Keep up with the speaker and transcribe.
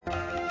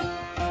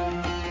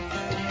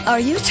Are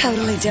you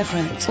totally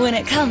different when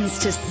it comes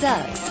to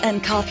sex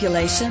and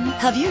copulation?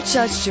 Have you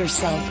judged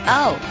yourself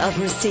out of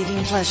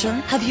receiving pleasure?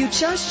 Have you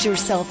judged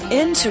yourself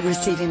into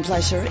receiving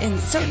pleasure in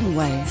certain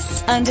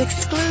ways and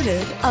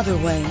excluded other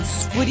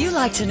ways? Would you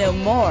like to know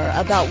more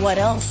about what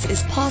else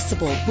is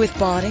possible with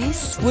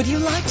bodies? Would you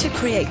like to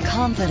create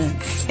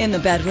confidence in the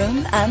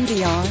bedroom and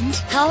beyond?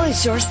 How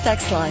has your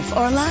sex life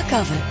or lack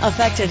of it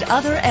affected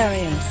other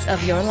areas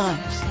of your life?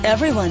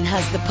 Everyone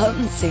has the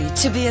potency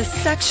to be a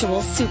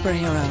sexual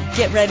superhero.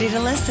 Get ready to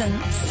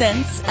listen,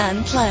 sense,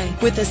 and play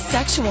with the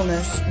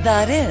sexualness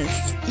that is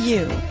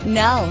you.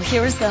 Now,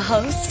 here is the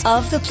host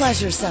of The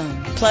Pleasure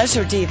Zone,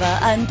 pleasure diva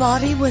and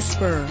body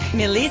whisperer,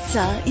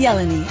 Milica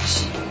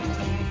Jelenic.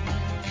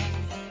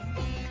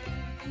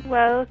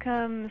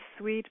 Welcome,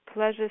 sweet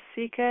pleasure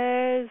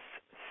seekers.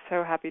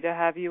 So happy to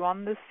have you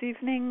on this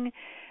evening.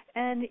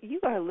 And you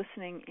are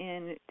listening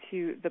in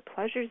to The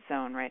Pleasure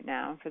Zone right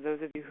now. For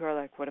those of you who are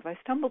like, what have I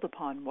stumbled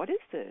upon? What is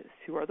this?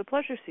 Who are the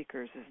pleasure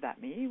seekers? Is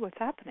that me? What's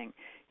happening?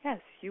 Yes,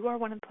 you are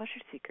one of the pleasure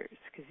seekers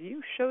because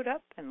you showed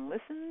up and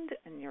listened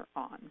and you're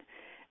on.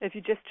 If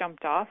you just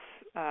jumped off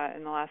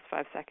in the last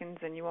 5 seconds,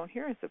 then you won't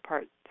hear the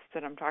parts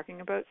that I'm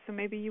talking about, so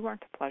maybe you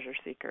aren't a pleasure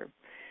seeker.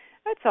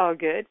 That's all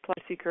good,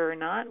 pleasure seeker or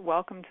not.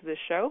 Welcome to the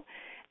show.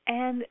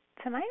 And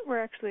tonight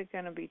we're actually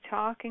going to be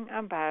talking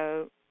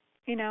about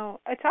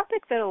a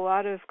topic that a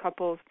lot of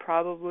couples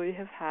probably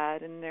have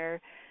had in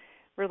their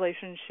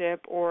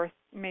relationship, or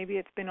maybe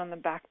it's been on the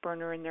back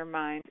burner in their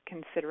mind,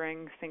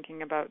 considering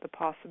thinking about the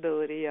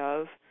possibility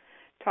of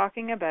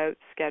talking about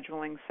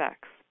scheduling sex.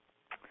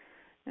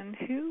 And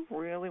who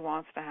really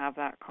wants to have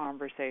that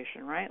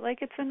conversation, right? Like,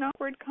 it's an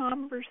awkward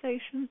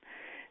conversation.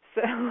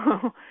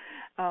 So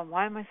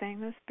why am I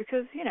saying this?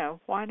 Because,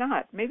 why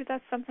not? Maybe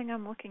that's something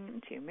I'm looking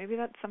into. Maybe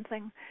that's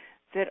something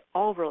that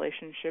all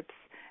relationships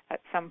at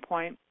some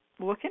point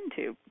look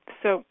into.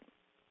 So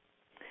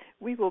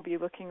we will be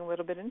looking a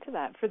little bit into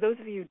that. For those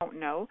of you who don't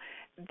know,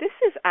 this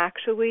is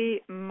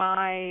actually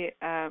my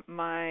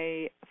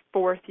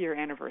 4th year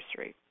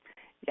anniversary.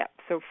 Yeah,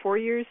 so 4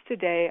 years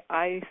today.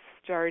 I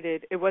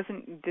started, it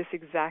wasn't this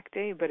exact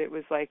day, but it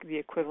was like the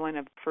equivalent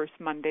of first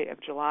Monday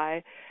of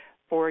July.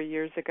 4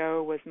 years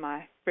ago was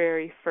my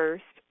very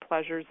first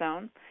pleasure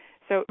zone.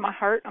 So in my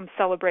heart, I'm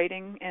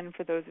celebrating, and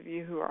for those of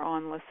you who are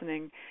on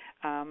listening,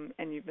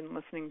 and you've been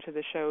listening to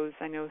the shows,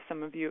 I know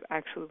some of you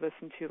actually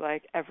listen to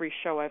like every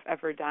show I've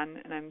ever done,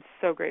 and I'm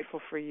so grateful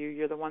for you.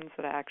 You're the ones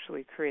that I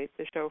actually create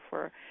the show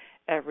for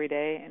every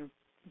day, and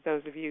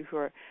those of you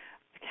who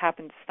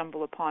happen to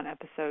stumble upon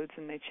episodes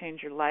and they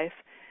change your life,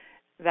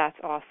 that's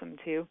awesome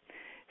too.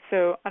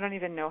 So I don't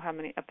even know how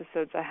many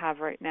episodes I have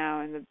right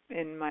now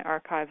in my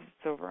archives.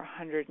 It's over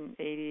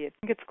 180. I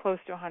think it's close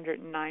to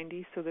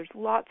 190. So there's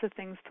lots of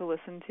things to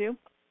listen to,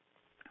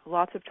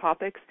 lots of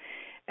topics.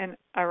 And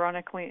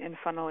ironically and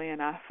funnily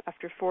enough,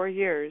 after 4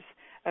 years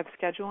of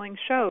scheduling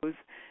shows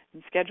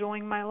and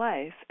scheduling my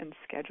life and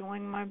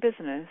scheduling my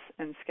business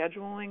and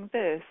scheduling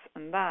this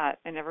and that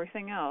and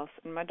everything else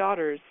and my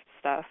daughter's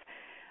stuff,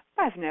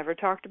 I've never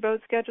talked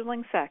about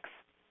scheduling sex.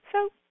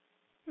 So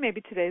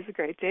maybe today's a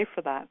great day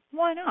for that.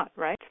 Why not,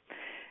 right?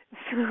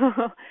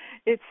 So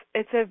it's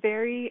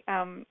very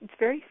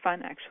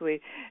fun actually,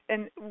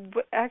 and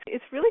actually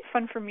it's really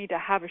fun for me to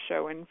have a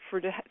show, and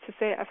to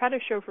say I've had a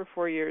show for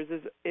 4 years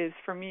is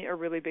for me a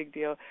really big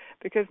deal,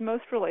 because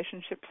most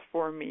relationships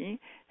for me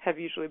have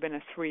usually been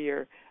a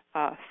 3-year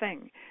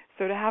thing.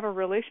 So to have a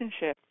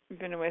relationship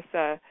even with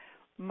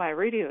my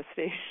radio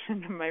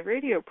station, my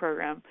radio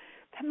program,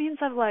 that means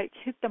I've like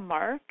hit the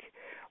mark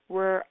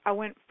where I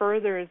went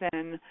further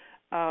than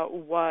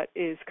what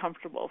is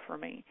comfortable for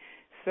me.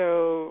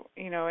 So,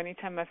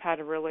 anytime I've had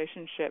a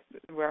relationship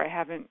where I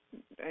haven't,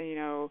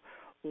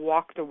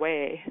 walked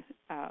away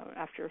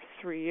after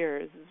 3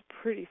 years is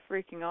pretty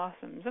freaking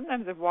awesome.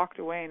 Sometimes I've walked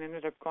away and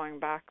ended up going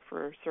back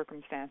for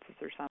circumstances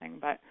or something,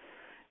 but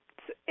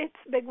it's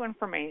a big one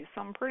for me.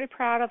 So I'm pretty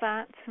proud of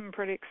that. I'm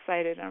pretty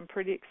excited. I'm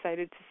pretty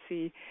excited to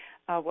see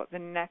what the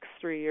next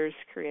 3 years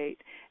create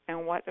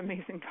and what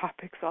amazing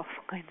topics I'll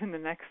find in the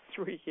next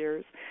 3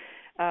 years.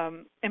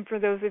 And for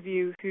those of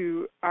you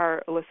who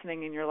are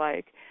listening and you're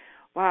like,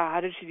 wow,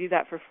 how did she do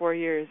that for 4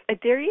 years? I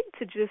dare you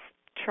to just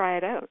try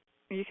it out.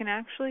 You can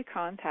actually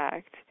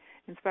contact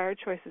Inspired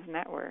Choices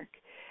Network,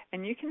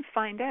 and you can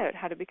find out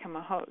how to become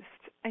a host.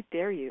 I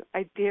dare you.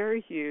 I dare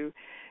you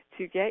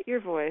to get your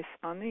voice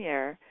on the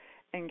air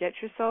and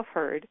get yourself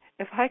heard.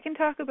 If I can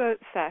talk about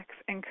sex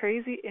and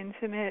crazy,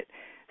 intimate,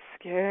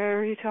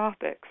 scary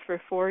topics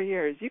for 4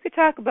 years, you could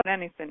talk about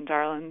anything,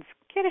 darlings.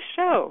 Get a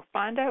show.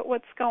 Find out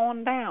what's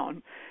going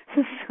down.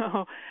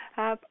 So,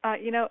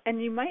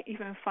 and you might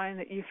even find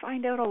that you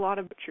find out a lot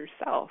about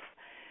yourself.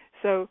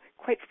 So,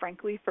 quite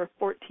frankly, for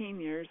 14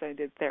 years I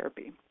did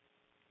therapy.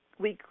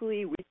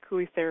 Weekly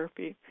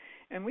therapy.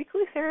 And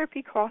weekly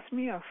therapy cost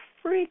me a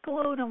freak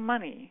load of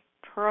money.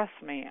 Trust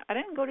me. I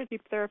didn't go to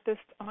cheap therapists.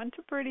 I went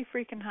to pretty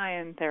freaking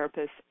high-end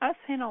therapists. I was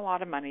paying a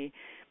lot of money.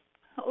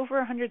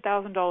 Over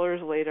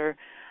 $100,000 later,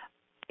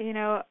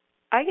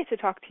 I get to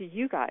talk to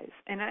you guys,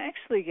 and I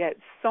actually get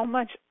so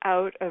much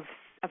out of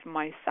of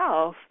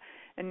myself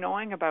and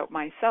knowing about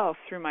myself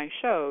through my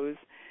shows,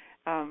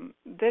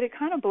 that it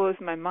kind of blows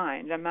my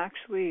mind. I'm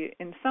actually,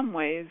 in some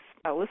ways,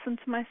 I listen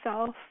to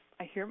myself.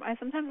 I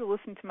sometimes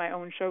listen to my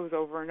own shows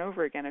over and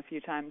over again a few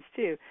times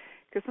too,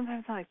 because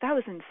sometimes I'm like, that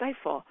was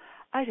insightful.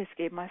 I just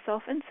gave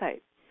myself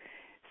insight.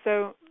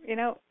 So,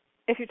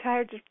 if you're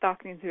tired of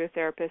talking to a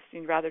therapist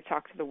and you'd rather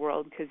talk to the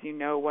world because you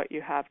know what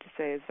you have to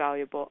say is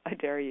valuable, I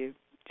dare you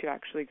to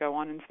actually go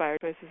on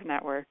Inspired Choices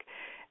Network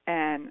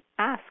and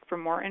ask for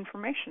more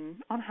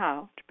information on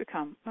how to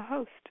become a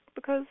host,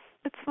 because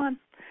it's fun.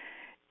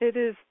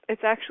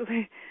 It's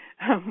actually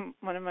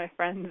one of my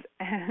friends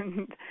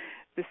and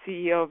the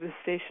CEO of the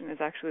station is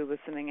actually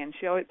listening, and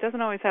she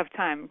doesn't always have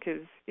time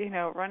because,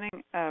 running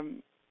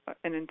an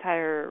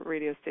entire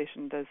radio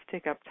station does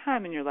take up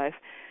time in your life.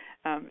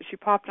 She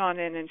popped on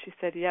in and she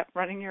said, yep,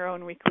 running your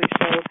own weekly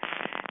show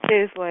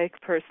is like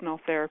personal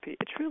therapy.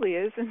 It truly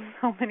is in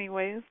so many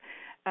ways,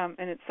 and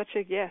it's such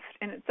a gift.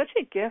 And it's such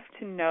a gift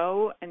to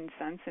know and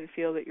sense and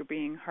feel that you're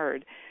being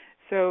heard.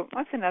 So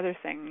that's another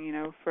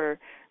thing,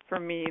 for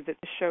me, that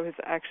the show has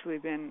actually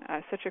been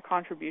such a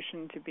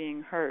contribution to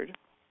being heard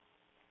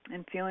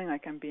and feeling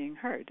like I'm being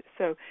heard.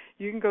 So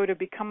you can go to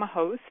become a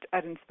host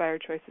at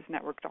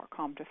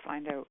inspiredchoicesnetwork.com to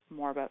find out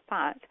more about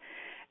that.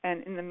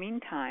 And in the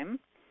meantime,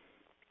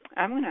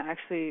 I'm going to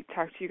actually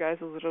talk to you guys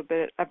a little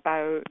bit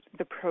about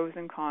the pros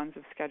and cons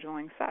of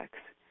scheduling sex.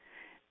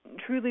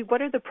 Truly,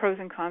 what are the pros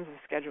and cons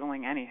of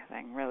scheduling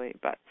anything, really?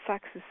 But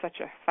sex is such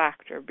a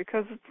factor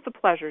because it's the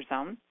pleasure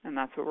zone, and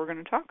that's what we're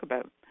going to talk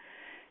about.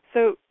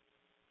 So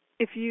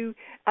if you,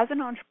 as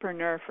an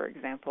entrepreneur, for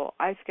example,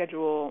 I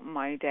schedule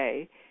my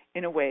day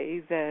in a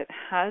way that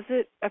has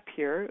it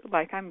appear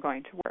like I'm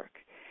going to work.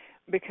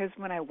 Because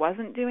when I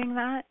wasn't doing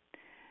that,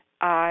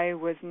 I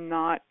was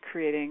not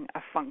creating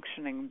a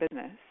functioning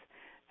business.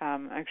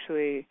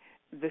 Actually,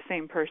 the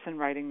same person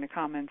writing the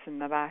comments in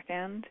the back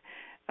end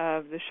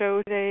of the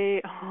show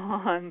today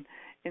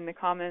in the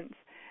comments,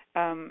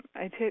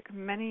 I took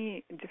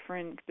many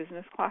different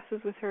business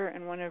classes with her,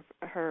 and one of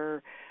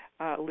her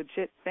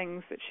legit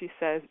things that she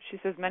says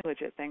many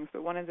legit things,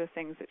 but one of the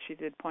things that she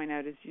did point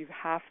out is you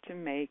have to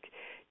make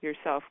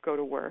yourself go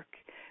to work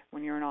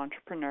when you're an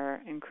entrepreneur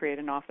and create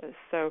an office.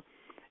 So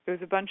it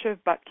was a bunch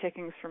of butt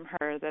kickings from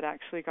her that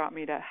actually got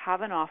me to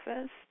have an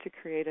office, to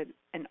create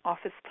an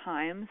office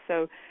time.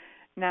 So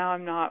now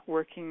I'm not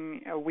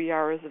working wee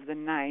hours of the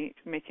night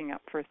making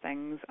up for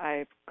things.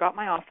 I've got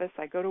my office.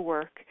 I go to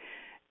work.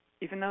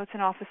 Even though it's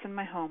an office in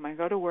my home, I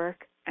go to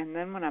work. And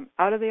then when I'm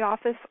out of the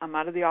office, I'm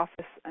out of the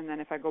office. And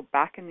then if I go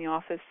back in the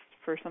office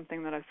for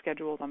something that I've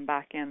scheduled, I'm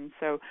back in.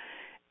 So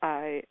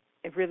I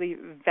really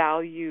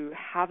value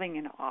having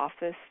an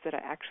office that I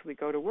actually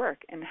go to work.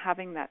 And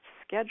having that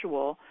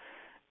schedule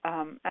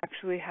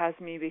actually has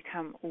me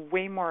become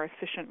way more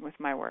efficient with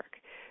my work.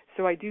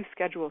 So I do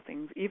schedule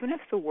things. Even if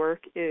the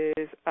work is,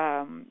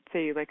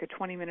 say, like a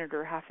 20-minute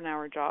or half an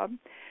hour job,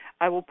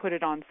 I will put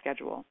it on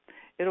schedule.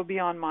 It'll be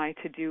on my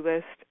to-do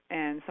list,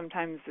 and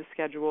sometimes the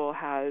schedule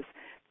has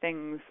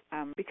things,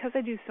 because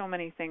I do so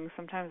many things,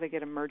 sometimes I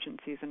get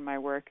emergencies in my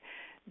work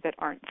that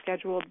aren't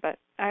scheduled, but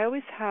I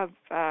always have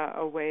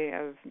a way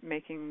of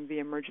making the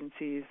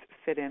emergencies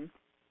fit in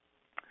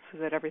so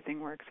that everything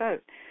works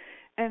out.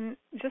 And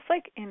just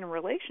like in a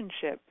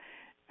relationship,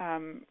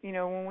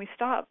 when we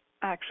stop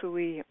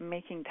actually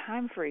making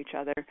time for each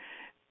other,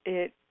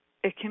 it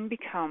can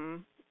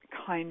become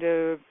kind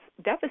of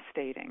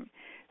devastating.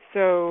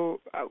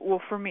 So,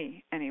 for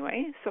me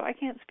anyway, so I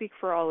can't speak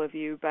for all of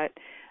you, but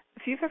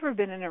if you've ever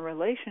been in a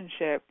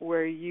relationship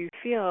where you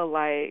feel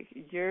like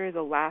you're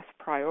the last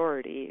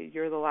priority,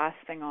 you're the last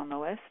thing on the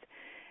list,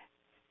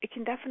 it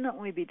can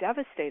definitely be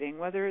devastating,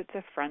 whether it's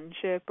a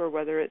friendship or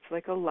whether it's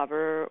like a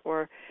lover,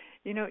 or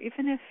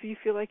even if you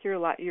feel like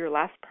you're your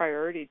last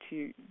priority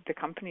to the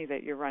company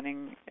that you're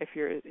running, if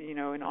you're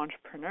an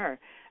entrepreneur,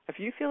 if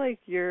you feel like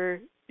your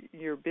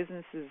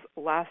business's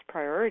last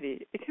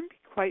priority, it can be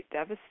quite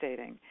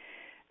devastating.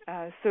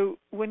 So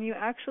when you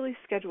actually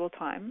schedule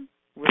time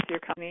with your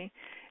company,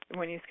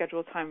 when you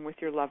schedule time with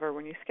your lover,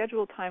 when you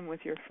schedule time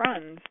with your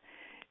friends,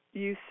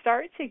 you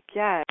start to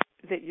get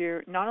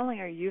that not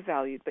only are you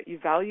valued, but you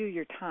value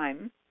your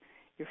time,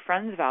 your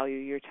friends value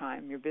your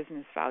time, your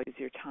business values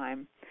your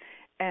time,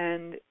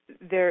 and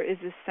there is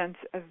a sense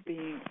of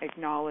being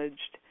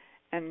acknowledged,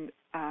 and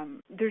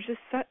there's just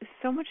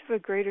so much of a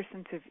greater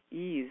sense of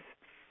ease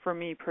for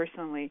me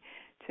personally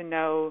to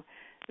know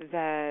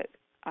that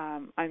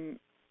I'm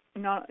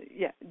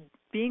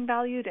being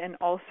valued and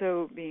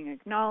also being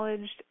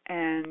acknowledged,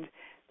 and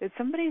that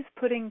somebody's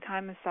putting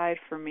time aside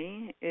for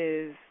me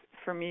is,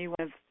 for me, one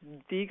of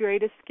the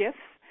greatest gifts.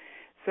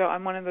 So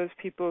I'm one of those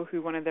people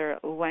who one of their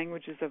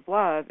languages of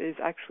love is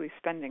actually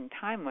spending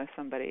time with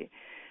somebody.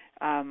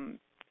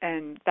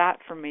 And that,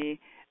 for me,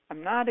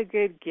 I'm not a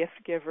good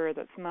gift giver.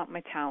 That's not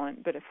my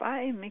talent. But if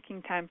I am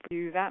making time for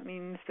you, that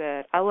means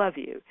that I love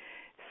you.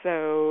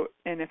 So,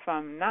 and if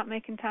I'm not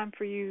making time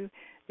for you,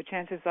 the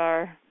chances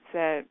are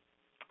that,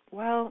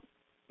 well,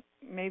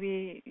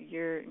 maybe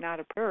you're not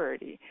a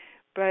priority.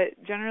 But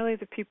generally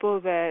the people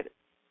that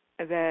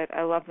that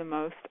I love the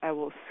most, I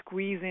will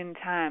squeeze in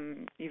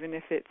time, even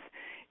if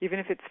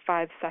it's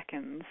 5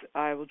 seconds.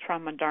 I will try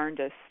my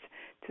darndest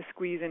to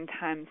squeeze in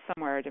time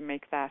somewhere to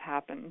make that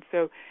happen.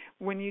 So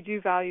when you do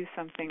value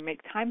something,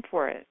 make time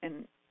for it.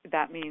 And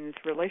that means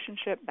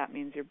relationship, that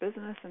means your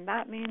business, and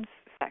that means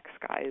sex,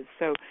 guys.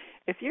 So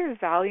if you're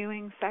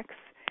valuing sex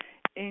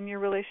in your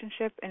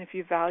relationship, and if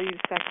you value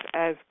sex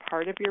as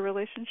part of your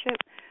relationship,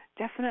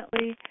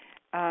 definitely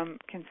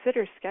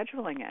consider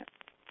scheduling it.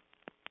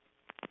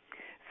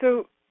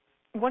 So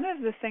one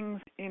of the things,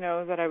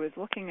 that I was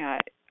looking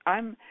at,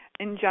 I'm,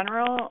 in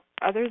general,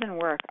 other than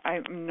work,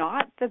 I'm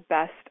not the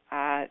best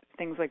at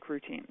things like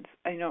routines.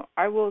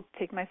 I will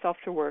take myself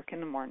to work in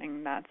the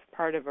morning. That's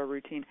part of a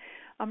routine.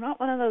 I'm not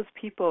one of those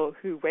people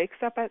who wakes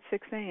up at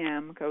 6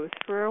 a.m., goes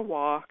for a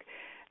walk,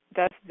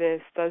 does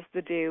this, does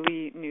the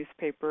daily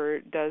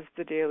newspaper,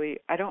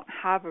 I don't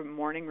have a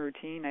morning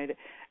routine.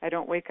 I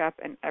don't wake up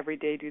and every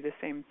day do the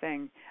same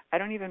thing. I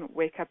don't even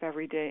wake up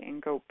every day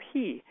and go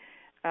pee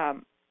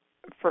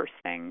first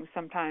thing.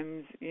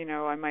 Sometimes,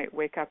 I might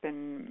wake up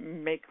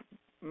and make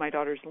my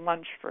daughter's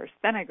lunch first,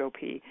 then I go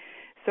pee.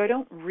 So I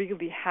don't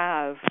really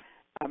have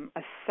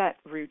a set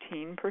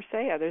routine per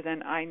se, other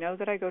than I know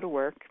that I go to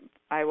work.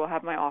 I will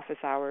have my office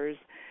hours,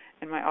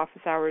 and my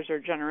office hours are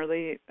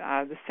generally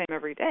the same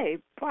every day,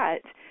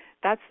 but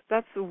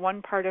that's the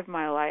one part of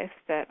my life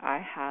that I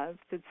have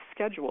that's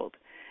scheduled.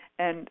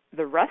 And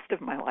the rest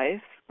of my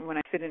life, when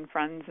I sit in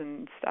friends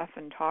and stuff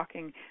and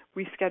talking,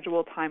 we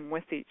schedule time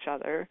with each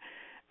other.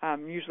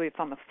 Usually it's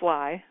on the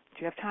fly. Do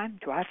you have time?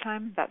 Do I have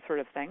time? That sort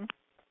of thing.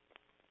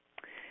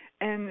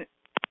 And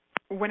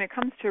when it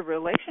comes to a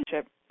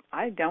relationship,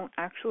 I don't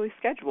actually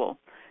schedule.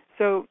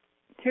 So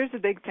here's a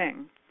big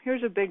thing.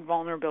 Here's a big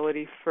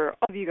vulnerability for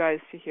all of you guys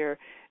to hear,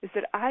 is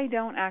that I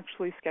don't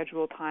actually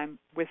schedule time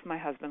with my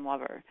husband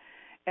lover.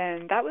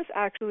 And that was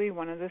actually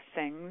one of the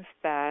things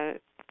that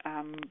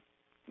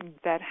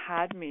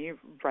had me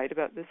write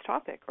about this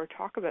topic or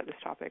talk about this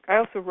topic. I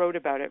also wrote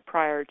about it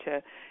prior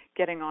to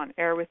getting on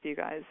air with you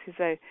guys, because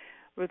I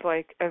was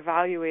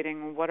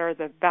evaluating what are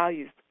the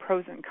values, the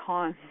pros and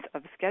cons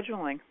of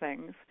scheduling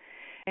things.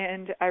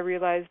 And I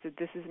realized that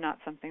this is not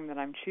something that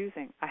I'm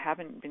choosing. I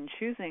haven't been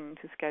choosing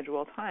to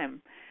schedule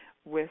time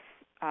with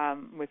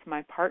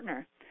my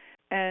partner.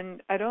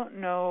 And I don't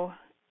know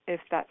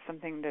if that's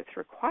something that's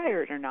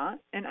required or not.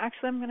 And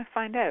actually, I'm going to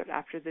find out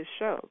after this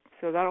show.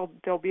 So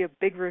there'll be a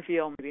big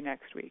reveal maybe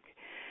next week.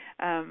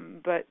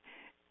 But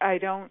I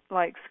don't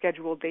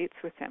schedule dates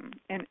with him.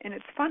 And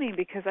it's funny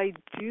because I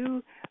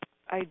do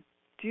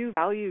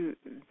value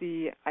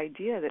the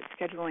idea that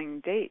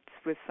scheduling dates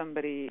with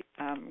somebody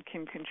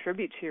can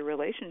contribute to your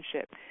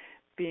relationship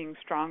being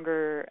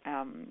stronger,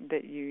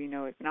 that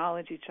you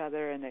acknowledge each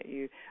other and that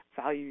you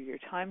value your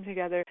time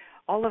together,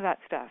 all of that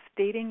stuff.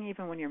 Dating,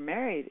 even when you're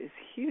married, is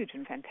huge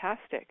and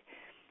fantastic.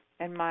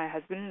 And my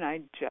husband and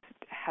I just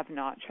have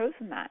not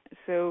chosen that.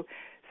 So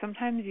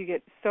sometimes you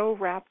get so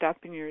wrapped up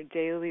in your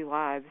daily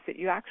lives that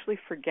you actually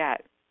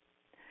forget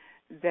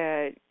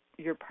that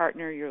your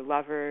partner, your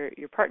lover,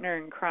 your partner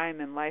in crime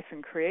and life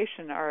and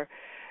creation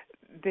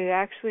they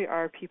actually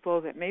are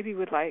people that maybe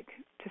would like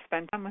to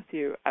spend time with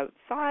you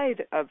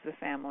outside of the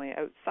family,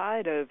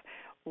 outside of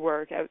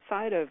work,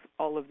 outside of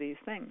all of these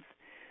things.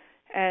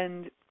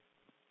 And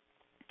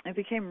it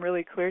became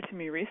really clear to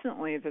me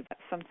recently that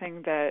that's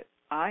something that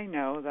I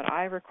know that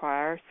I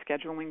require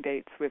scheduling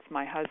dates with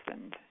my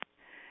husband,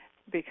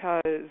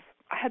 because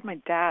I had my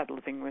dad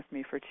living with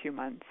me for 2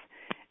 months,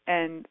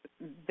 and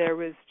there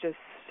was just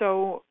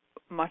so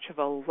much of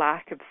a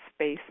lack of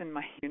space in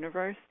my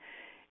universe,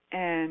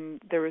 and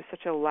there was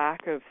such a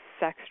lack of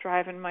sex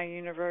drive in my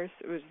universe.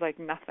 It was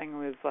nothing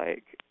was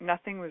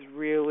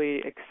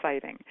really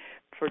exciting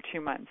for 2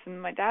 months. And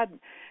my dad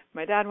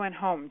went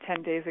home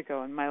 10 days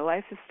ago, and my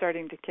life is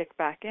starting to kick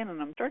back in,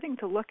 and I'm starting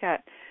to look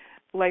at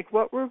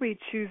what were we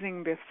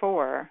choosing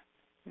before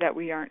that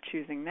we aren't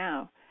choosing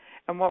now,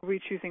 and what were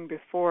we choosing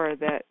before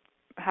that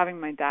having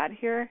my dad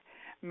here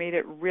made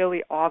it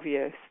really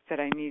obvious that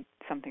I need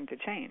something to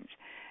change.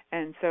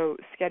 And so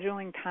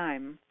scheduling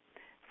time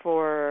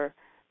for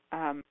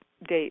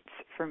dates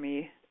for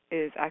me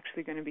is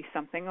actually going to be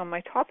something on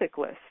my topic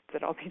list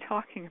that I'll be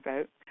talking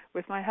about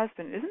with my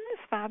husband. Isn't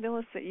this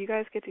fabulous that you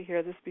guys get to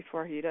hear this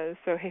before he does?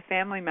 So, hey,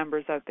 family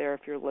members out there,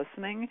 if you're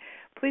listening,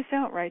 please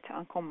don't write to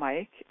Uncle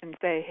Mike and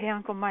say, hey,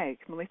 Uncle Mike,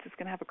 Milica's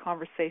going to have a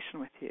conversation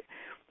with you.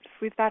 Just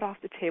leave that off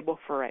the table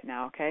for right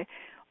now, okay?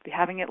 I'll be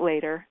having it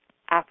later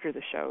after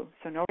the show.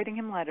 So no writing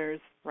him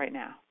letters right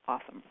now.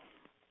 Awesome.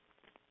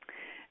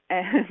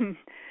 And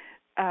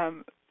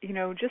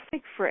just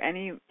for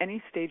any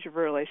stage of a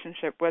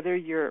relationship, whether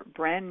you're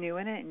brand new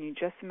in it and you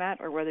just met,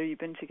 or whether you've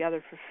been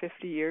together for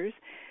 50 years,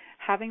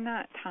 having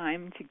that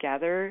time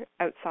together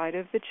outside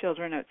of the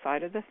children,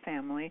 outside of the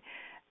family,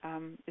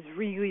 is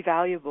really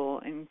valuable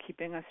in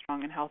keeping a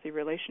strong and healthy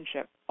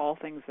relationship. All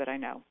things that I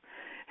know.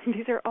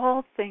 These are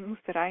all things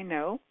that I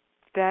know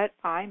that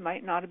I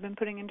might not have been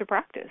putting into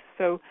practice.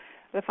 So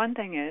the fun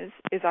thing is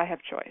I have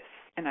choice,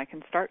 and I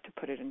can start to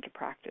put it into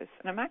practice.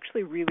 And I'm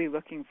actually really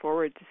looking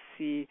forward to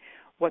see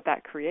what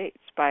that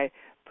creates by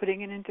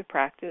putting it into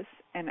practice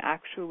and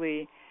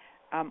actually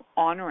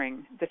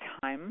honoring the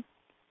time,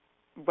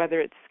 whether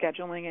it's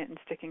scheduling it and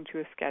sticking to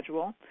a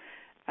schedule.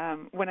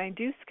 When I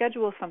do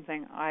schedule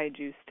something, I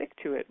do stick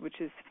to it, which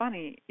is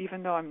funny,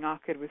 even though I'm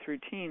not good with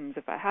routines.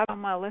 If I have it on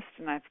my list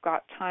and I've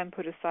got time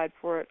put aside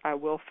for it, I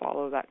will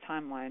follow that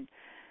timeline,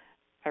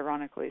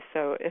 ironically.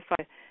 So if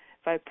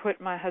I put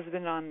my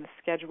husband on the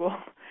schedule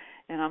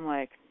and I'm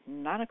like,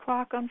 9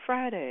 o'clock on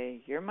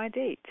Friday, you're my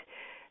date,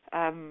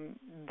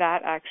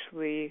 that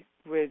actually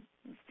would,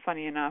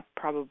 funny enough,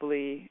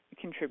 probably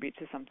contribute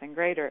to something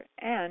greater.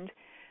 And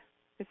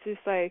it's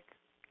just like,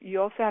 you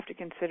also have to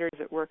consider,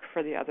 does it work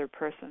for the other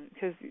person?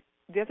 Because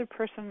the other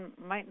person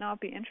might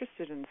not be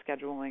interested in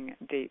scheduling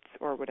dates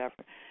or whatever.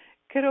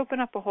 Could open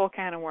up a whole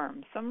can of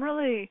worms. So I'm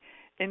really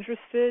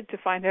interested to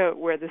find out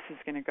where this is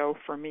going to go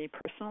for me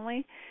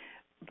personally.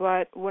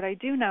 But what I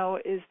do know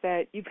is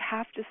that you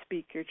have to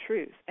speak your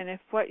truth. And if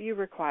what you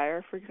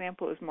require, for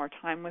example, is more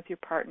time with your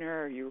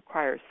partner, or you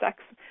require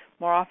sex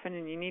more often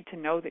and you need to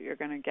know that you're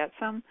going to get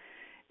some,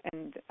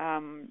 and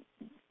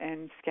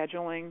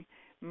scheduling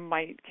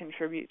might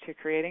contribute to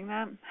creating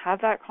that,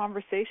 have that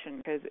conversation,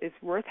 because it's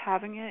worth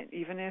having it.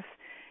 Even if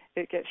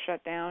it gets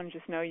shut down,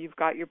 just know you've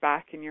got your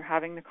back and you're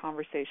having the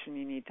conversation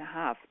you need to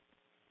have.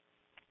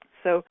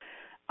 So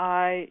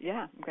I'm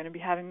going to be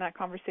having that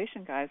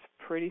conversation, guys.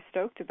 Pretty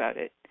stoked about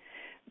it.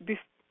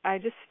 I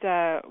just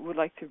would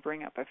like to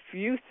bring up a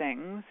few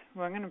things.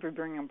 Well, I'm going to be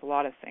bringing up a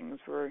lot of things.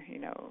 We're,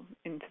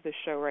 into the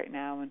show right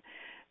now, and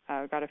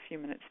I've got a few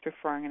minutes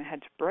before I'm going to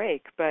head to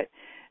break. But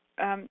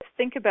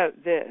think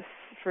about this,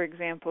 for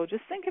example.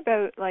 Just think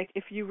about,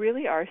 if you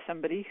really are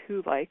somebody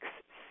who likes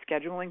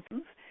scheduling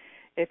things,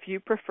 if you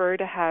prefer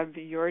to have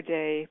your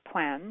day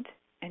planned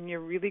and you're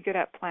really good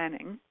at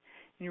planning and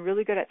you're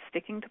really good at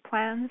sticking to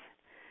plans,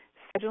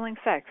 scheduling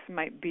sex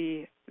might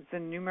be the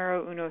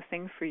numero uno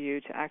thing for you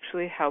to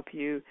actually help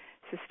you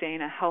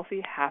sustain a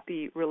healthy,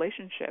 happy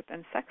relationship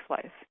and sex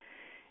life.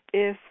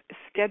 If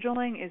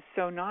scheduling is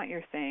so not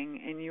your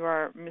thing and you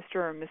are Mr.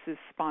 or Mrs.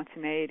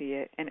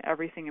 Spontaneity and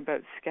everything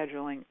about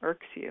scheduling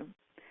irks you,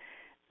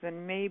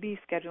 then maybe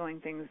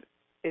scheduling things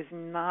is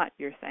not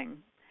your thing.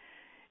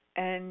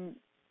 And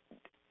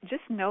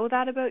just know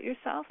that about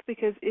yourself,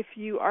 because if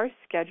you are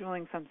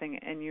scheduling something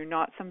and you're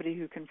not somebody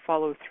who can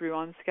follow through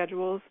on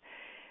schedules,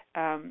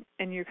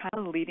 and you're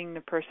kind of leading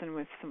the person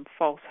with some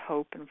false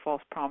hope and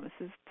false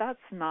promises, that's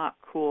not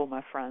cool,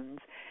 my friends.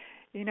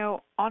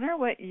 Honor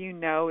what you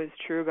know is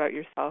true about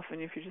yourself.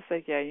 And if you're just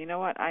like, yeah, you know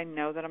what, I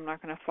know that I'm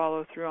not going to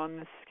follow through on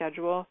this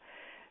schedule,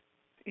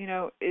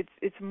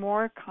 it's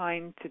more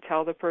kind to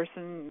tell the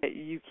person that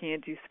you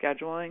can't do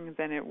scheduling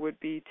than it would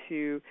be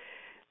to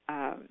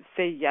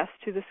say yes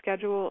to the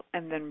schedule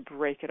and then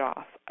break it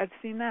off. I've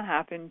seen that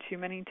happen too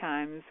many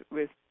times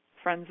with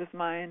friends of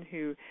mine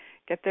who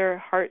get their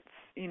hearts,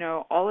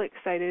 all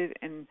excited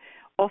and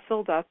all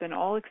filled up and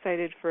all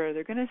excited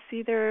they're going to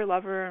see their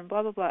lover and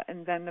blah, blah, blah,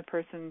 and then the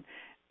person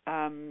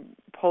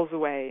pulls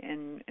away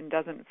and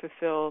doesn't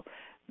fulfill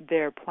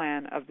their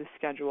plan of the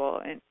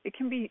schedule. And it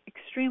can be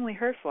extremely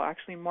hurtful,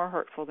 actually more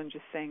hurtful than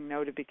just saying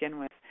no to begin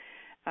with,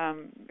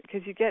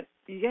 because you get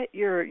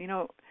your,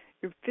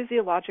 your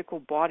physiological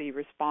body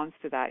responds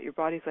to that. Your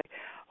body's like,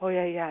 oh,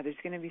 yeah, there's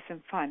going to be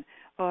some fun.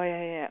 Oh,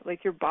 yeah.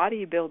 Like your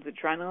body builds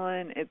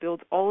adrenaline. It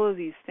builds all of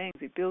these things.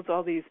 It builds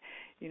all these,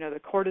 the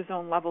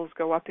cortisone levels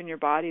go up in your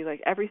body.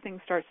 Like everything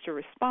starts to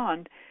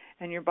respond,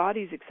 and your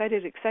body's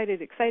excited,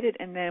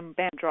 and then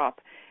bam,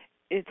 drop.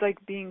 It's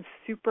like being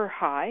super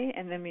high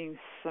and then being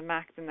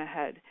smacked in the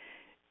head.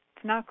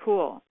 It's not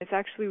cool. It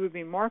actually would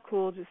be more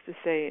cool just to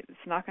say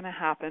it's not going to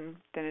happen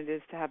than it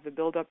is to have the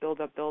build up,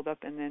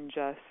 and then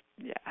just,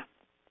 yeah.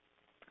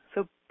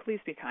 So please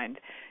be kind.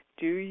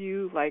 Do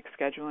you like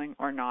scheduling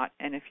or not?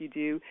 And if you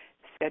do,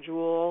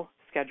 schedule.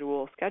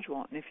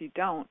 And if you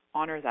don't,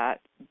 honor that.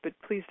 But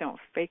please don't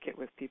fake it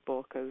with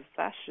people, because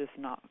that's just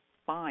not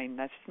fine.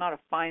 That's just not a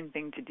fine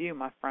thing to do,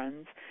 my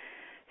friends.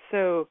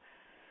 So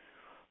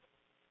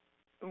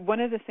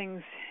one of the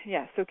things,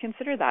 so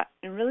consider that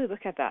and really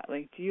look at that.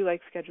 Like, do you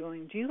like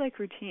scheduling? Do you like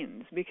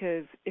routines?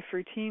 Because if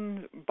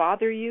routines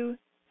bother you,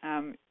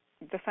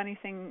 the funny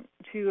thing,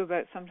 too,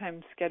 about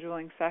sometimes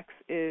scheduling sex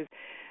is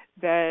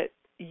that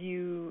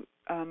you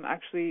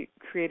actually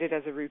create it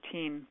as a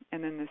routine,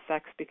 and then the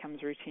sex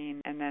becomes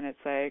routine, and then it's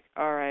like,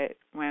 all right,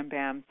 wham,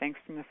 bam, thanks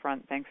from the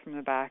front, thanks from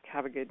the back,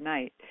 have a good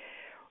night.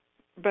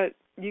 But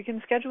you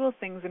can schedule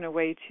things in a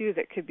way, too,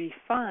 that could be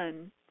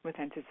fun with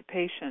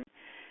anticipation.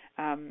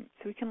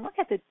 So we can look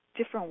at the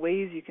different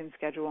ways you can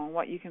schedule and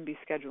what you can be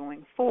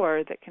scheduling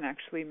for that can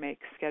actually make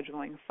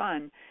scheduling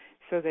fun,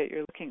 so that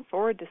you're looking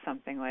forward to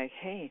something like,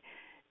 hey,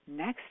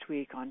 next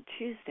week on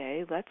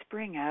Tuesday, let's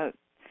bring out,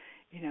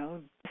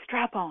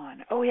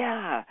 strap-on. Oh,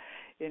 yeah.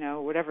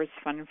 Whatever's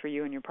fun for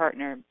you and your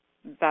partner.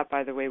 That,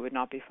 by the way, would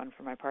not be fun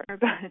for my partner.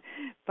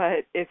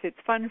 But if it's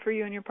fun for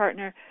you and your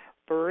partner,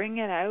 bring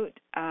it out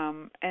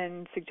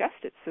and suggest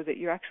it so that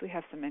you actually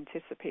have some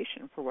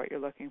anticipation for what you're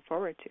looking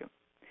forward to.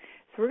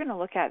 So we're going to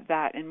look at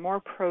that and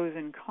more pros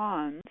and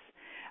cons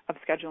of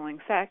scheduling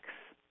sex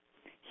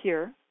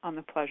here on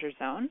the Pleasure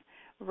Zone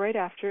right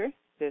after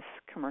this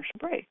commercial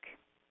break.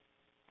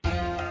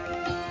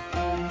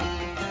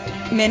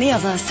 Many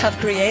of us have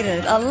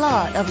created a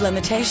lot of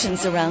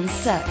limitations around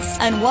sex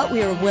and what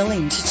we are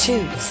willing to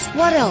choose.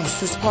 What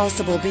else is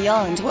possible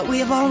beyond what we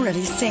have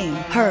already seen,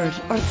 heard,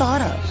 or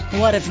thought of?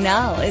 What if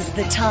now is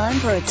the time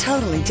for a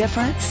totally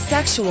different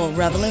sexual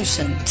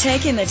revolution,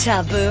 taking the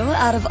taboo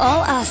out of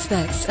all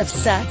aspects of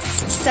sex,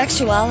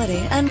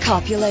 sexuality, and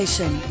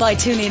copulation by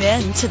tuning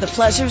in to the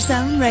Pleasure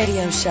Zone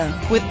radio show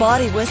with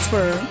body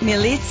whisperer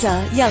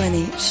Milica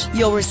Jelenic.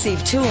 You'll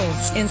receive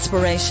tools,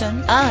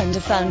 inspiration, and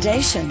a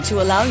foundation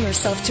to allow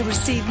yourself to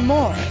receive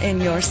more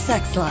in your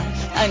sex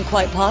life and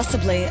quite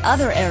possibly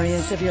other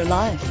areas of your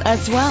life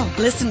as well.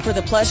 Listen for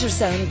the Pleasure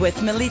Zone with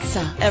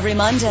Milica every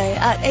Monday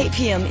at 8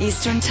 p.m.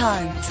 Eastern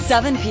Time,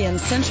 7 p.m.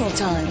 Central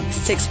Time,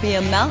 6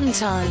 p.m. Mountain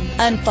Time,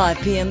 and 5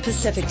 p.m.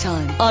 Pacific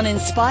Time on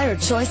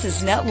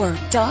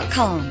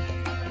InspiredChoicesNetwork.com.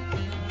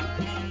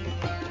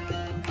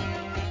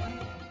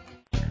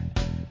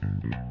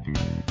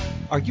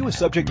 Are you a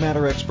subject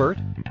matter expert?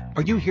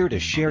 Are you here to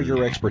share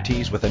your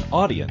expertise with an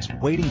audience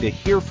waiting to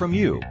hear from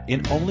you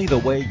in only the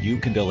way you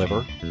can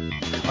deliver?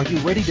 Are you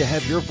ready to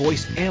have your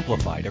voice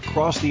amplified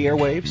across the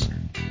airwaves?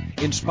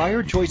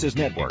 Inspired Choices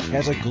Network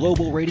has a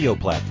global radio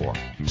platform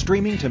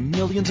streaming to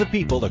millions of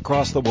people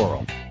across the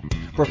world.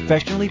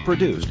 Professionally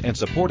produced and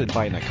supported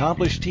by an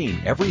accomplished team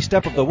every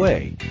step of the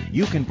way,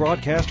 you can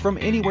broadcast from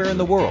anywhere in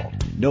the world,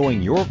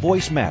 knowing your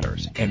voice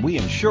matters, and we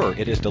ensure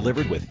it is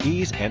delivered with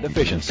ease and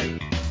efficiency.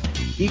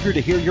 Eager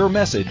to hear your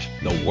message,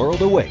 the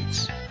world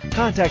awaits.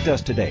 Contact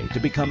us today to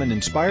become an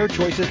Inspired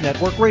Choices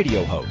Network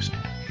radio host.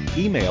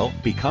 Email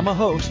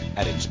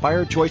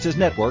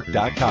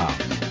becomeahost@inspiredchoicesnetwork.com.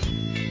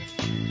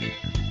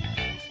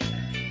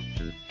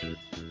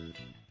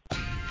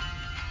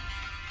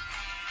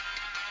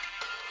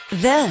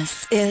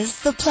 This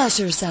is the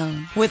Pleasure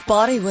Zone with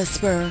body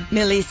whisperer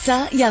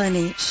Milica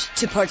Jelenic.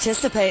 To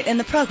participate in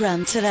the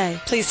program today,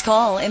 please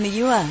call in the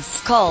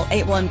U.S. Call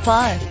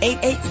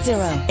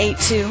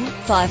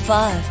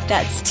 815-880-8255.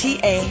 That's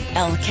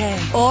TALK.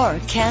 Or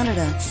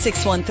Canada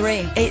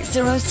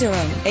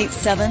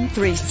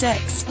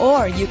 613-800-8736.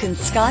 Or you can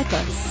Skype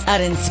us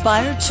at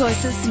Inspired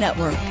Choices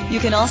Network. You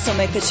can also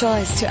make the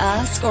choice to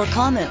ask or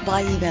comment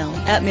by email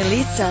at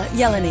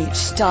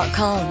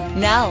milicajelenic.com.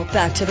 Now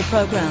back to the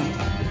program.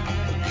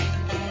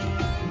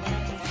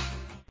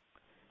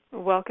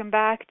 Welcome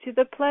back to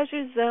the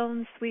Pleasure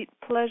Zone, sweet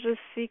pleasure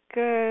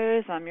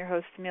seekers. I'm your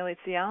host, Milica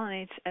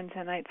Jelenic, and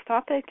tonight's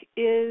topic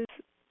is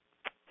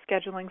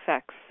scheduling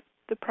sex,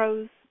 the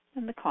pros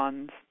and the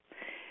cons.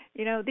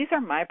 You know, these are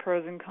my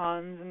pros and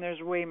cons, and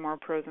there's way more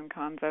pros and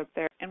cons out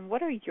there. And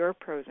what are your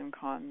pros and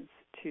cons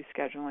to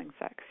scheduling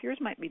sex? Yours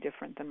might be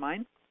different than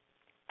mine.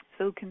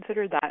 So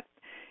consider that,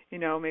 you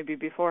know, maybe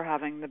before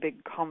having the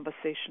big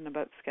conversation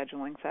about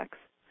scheduling sex.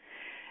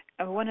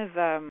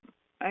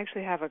 I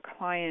actually have a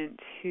client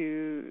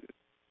who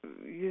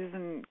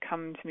doesn't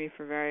come to me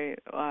for very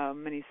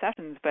many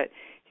sessions, but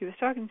he was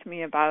talking to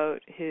me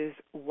about his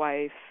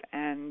wife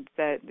and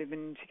that they've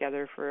been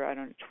together for,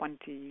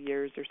 20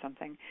 years or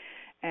something,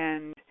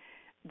 and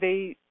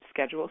they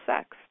schedule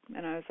sex.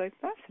 And I was like,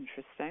 that's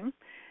interesting.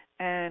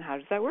 And how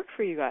does that work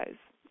for you guys?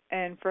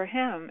 And for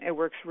him, it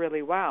works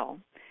really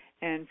well.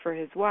 And for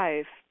his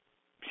wife,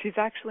 she's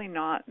actually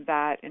not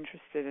that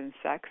interested in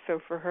sex. So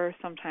for her,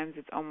 sometimes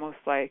it's almost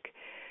like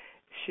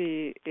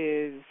she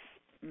is,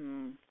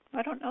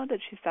 I don't know that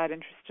she's that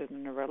interested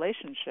in a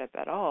relationship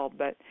at all,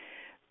 but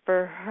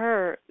for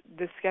her,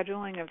 the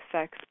scheduling of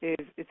sex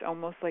it's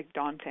almost like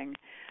daunting.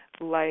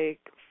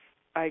 Like,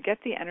 I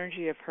get the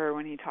energy of her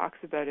when he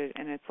talks about it,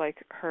 and it's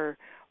like her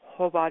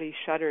whole body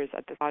shudders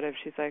at the thought of,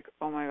 she's like,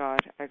 oh my God,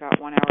 I got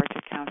 1 hour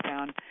to count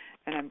down,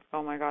 and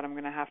oh my God, I'm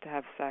going to have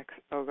sex.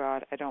 Oh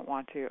God, I don't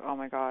want to. Oh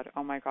my God.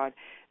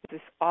 It's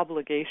this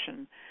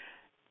obligation.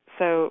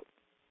 So,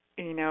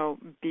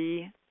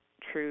 be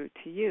true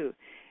to you.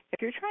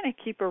 If you're trying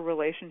to keep a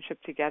relationship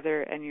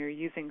together and you're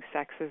using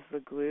sex as the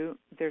glue,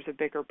 there's a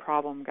bigger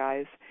problem,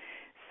 guys.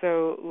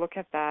 So look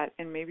at that,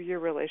 and maybe your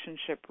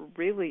relationship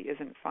really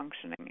isn't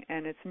functioning,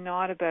 and it's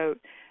not about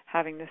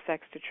having the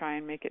sex to try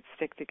and make it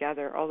stick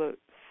together. Although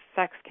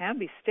sex can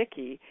be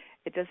sticky,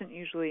 it doesn't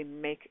usually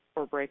make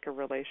or break a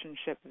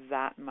relationship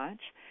that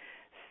much.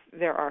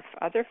 There are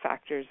other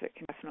factors that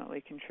can definitely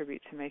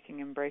contribute to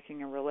making and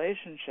breaking a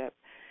relationship.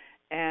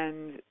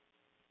 And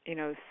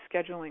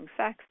scheduling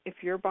sex,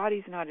 if your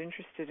body's not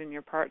interested in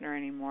your partner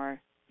anymore,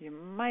 you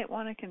might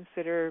want to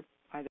consider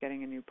either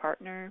getting a new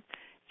partner,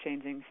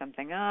 changing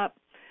something up,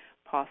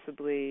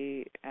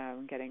 possibly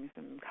getting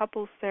some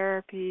couples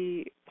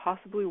therapy,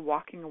 possibly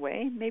walking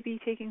away, maybe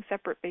taking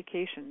separate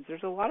vacations.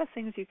 There's a lot of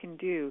things you can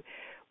do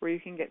where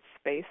you can get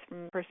space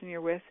from the person you're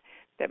with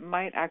that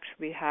might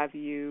actually have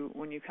you,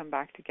 when you come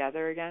back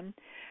together again,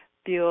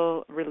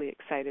 feel really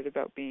excited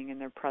about being in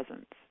their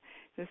presence.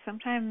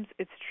 Sometimes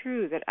it's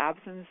true that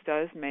absence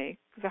does make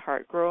the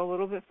heart grow a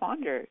little bit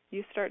fonder.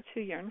 You start to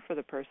yearn for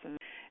the person,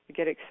 you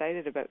get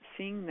excited about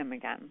seeing them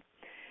again.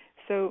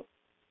 So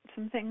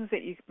some things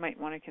that you might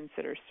want to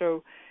consider.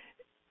 So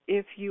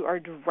if you are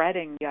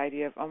dreading the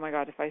idea of, oh my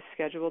God, if I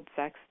scheduled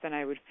sex, then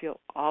I would feel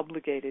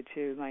obligated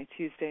to my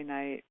Tuesday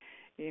night,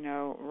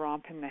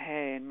 romp in the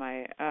hay, and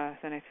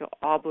then I feel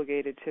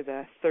obligated to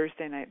the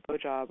Thursday night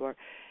blowjob. Or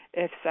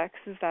if sex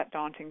is that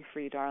daunting for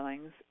you,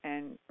 darlings,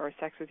 or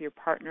sex with your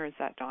partner is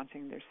that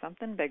daunting, there's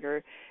something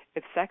bigger.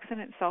 If sex in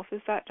itself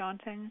is that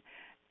daunting,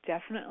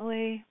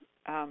 definitely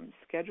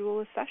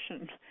schedule a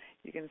session.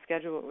 You can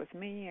schedule it with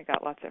me. I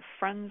got lots of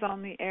friends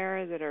on the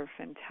air that are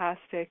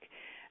fantastic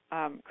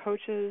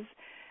coaches.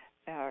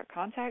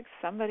 Contact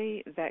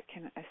somebody that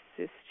can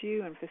assist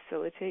you and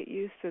facilitate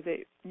you so that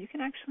you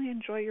can actually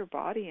enjoy your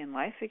body and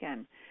life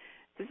again.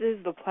 This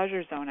is the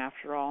pleasure zone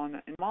after all,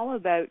 and I'm all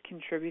about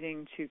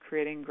contributing to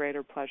creating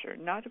greater pleasure,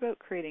 not about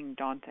creating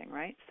daunting,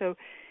 right? So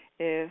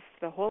if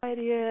the whole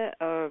idea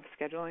of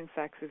scheduling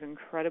sex is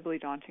incredibly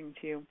daunting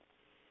to you,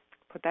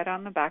 put that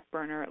on the back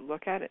burner.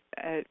 Look at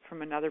it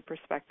from another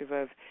perspective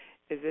of,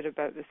 is it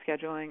about the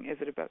scheduling? Is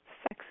it about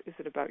sex? Is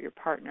it about your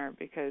partner?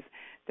 Because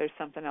there's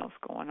something else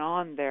going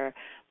on there,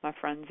 my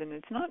friends. And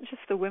it's not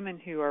just the women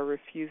who are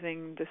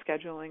refusing the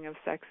scheduling of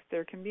sex.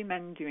 There can be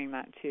men doing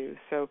that too.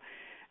 So,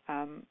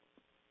 and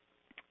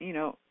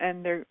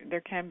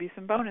there can be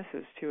some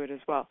bonuses to it as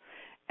well.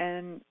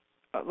 And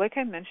like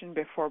I mentioned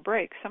before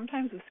break,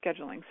 sometimes with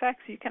scheduling sex,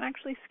 you can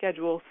actually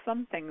schedule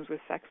some things with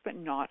sex, but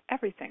not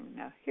everything.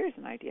 Now, here's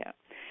an idea.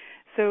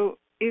 So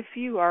if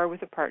you are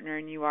with a partner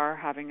and you are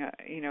having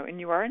and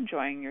you are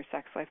enjoying your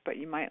sex life, but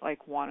you might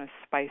want to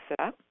spice it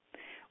up,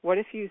 what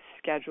if you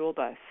scheduled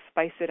a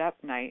spice it up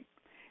night?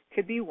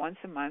 Could be once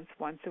a month,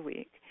 once a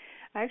week.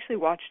 I actually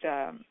watched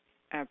a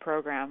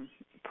program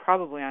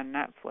probably on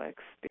Netflix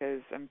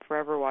because I'm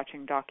forever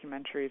watching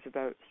documentaries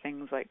about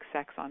things like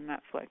sex on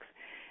Netflix.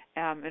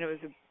 And it was,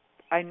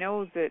 I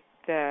know that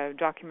the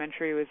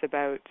documentary was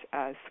about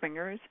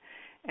swingers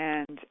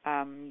and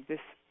this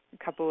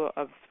couple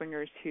of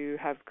swingers who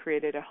have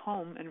created a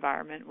home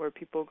environment where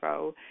people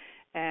go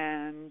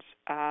and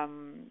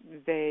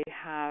they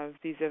have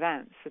these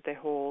events that they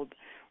hold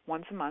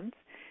once a month.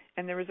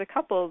 And there was a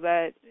couple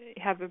that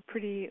have a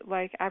pretty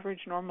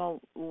average,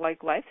 normal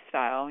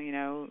lifestyle,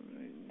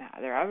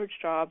 their average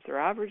jobs, their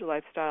average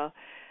lifestyle.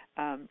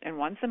 And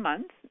once a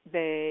month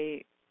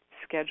they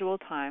schedule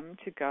time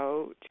to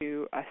go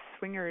to a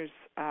swingers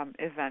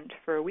event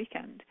for a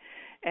weekend.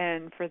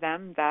 And for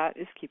them, that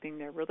is keeping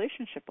their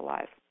relationship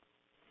alive.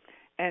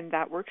 And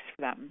that works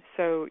for them.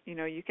 So,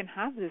 you can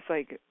have this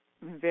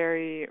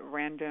very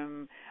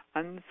random,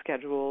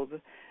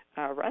 unscheduled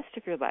rest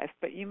of your life,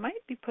 but you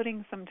might be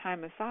putting some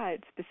time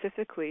aside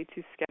specifically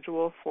to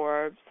schedule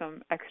for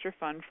some extra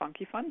fun,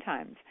 funky fun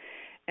times.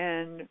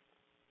 And,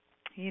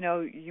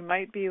 you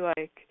might be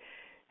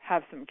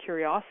have some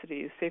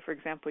curiosities. Say, for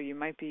example, you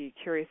might be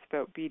curious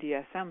about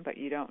BDSM, but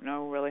you don't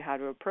know really how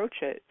to approach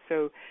it.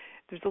 So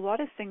there's a lot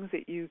of things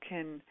that you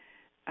can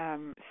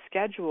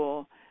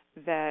schedule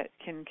that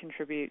can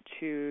contribute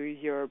to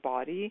your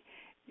body,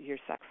 your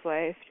sex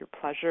life, your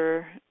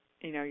pleasure,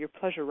 your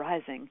pleasure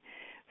rising.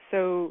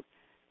 So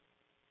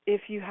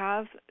if you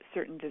have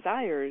certain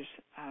desires,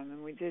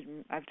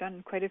 and I've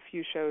done quite a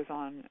few shows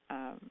on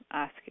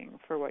asking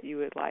for what you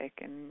would like,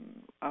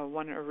 and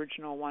one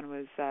original one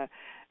was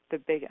The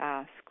Big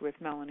Ask with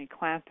Melanie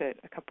Clampett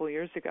a couple of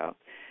years ago.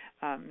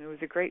 It was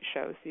a great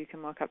show, so you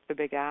can look up The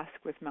Big Ask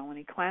with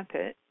Melanie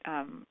Clampett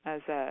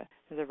as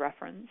a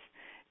reference.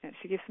 And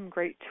she gives some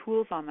great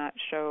tools on that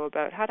show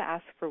about how to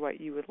ask for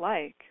what you would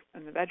like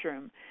in the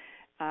bedroom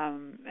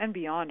and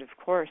beyond, of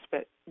course.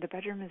 But the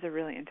bedroom is a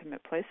really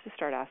intimate place to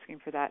start asking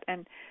for that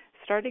and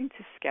starting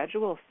to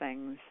schedule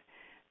things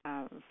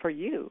for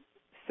you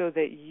so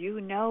that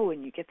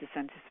and you get this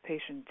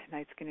anticipation,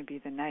 tonight's going to be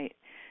the night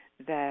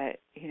that,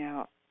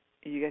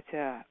 you get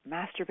to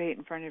masturbate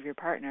in front of your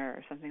partner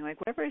or something,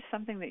 whatever is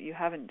something that you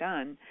haven't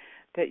done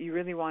that you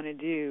really want to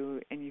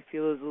do and you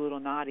feel is a little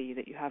naughty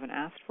that you haven't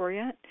asked for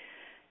yet.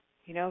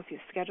 If you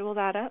schedule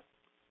that up,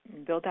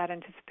 build that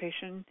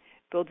anticipation,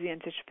 build the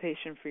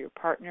anticipation for your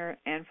partner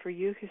and for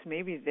you, because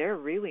maybe they're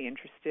really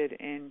interested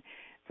in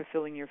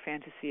fulfilling your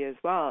fantasy as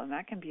well, and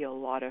that can be a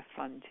lot of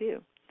fun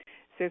too.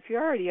 So if you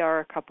already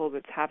are a couple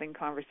that's having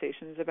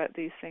conversations about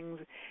these things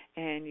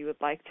and you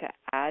would like to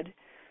add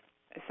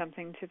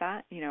something to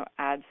that,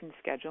 add some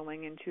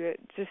scheduling into it,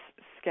 just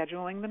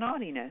scheduling the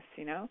naughtiness,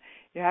 you're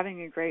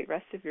having a great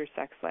rest of your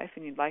sex life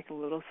and you'd like a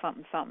little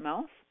something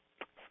else,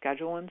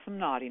 schedule in some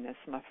naughtiness,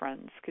 my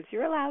friends, because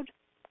you're allowed,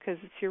 because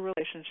it's your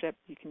relationship.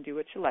 You can do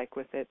what you like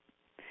with it.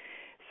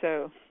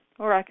 So,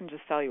 or I can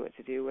just tell you what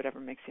to do,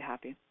 whatever makes you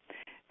happy.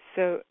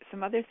 So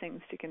some other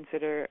things to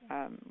consider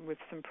with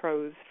some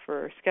pros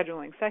for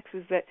scheduling sex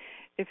is that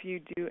if you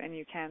do and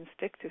you can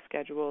stick to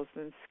schedules,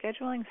 then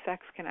scheduling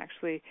sex can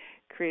actually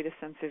create a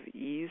sense of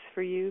ease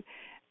for you.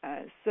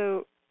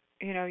 So,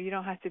 you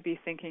don't have to be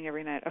thinking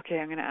every night, okay,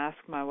 I'm going to ask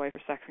my wife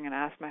for sex, I'm going to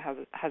ask my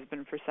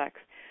husband for sex.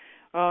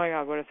 Oh my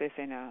God, what if they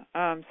say no?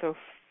 I'm so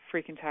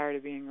freaking tired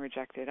of being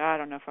rejected. I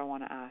don't know if I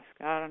want to ask.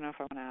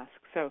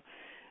 So,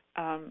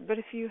 but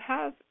if you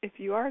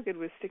are good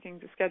with sticking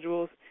to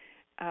schedules,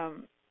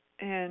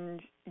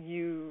 and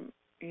you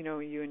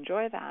you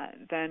enjoy that,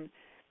 then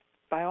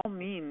by all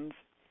means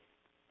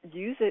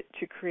use it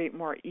to create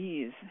more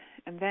ease.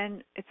 And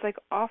then it's like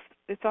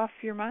it's off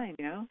your mind,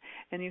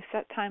 and you've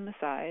set time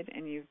aside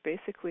and you've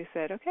basically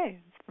said, okay,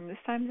 from this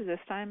time to this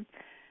time,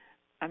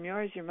 I'm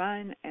yours, you're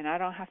mine, and I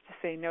don't have to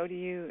say no to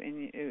you,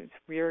 and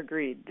we're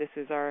agreed. This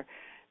is our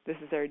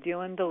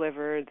deal and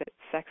deliver, that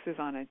sex is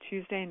on a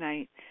Tuesday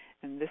night,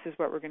 and this is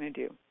what we're going to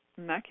do.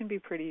 And that can be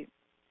pretty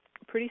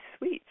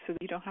sweet, so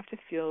that you don't have to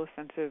feel a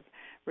sense of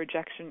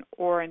rejection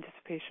or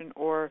anticipation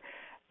or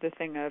the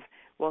thing of,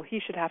 well,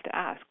 he should have to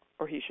ask,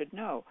 or he should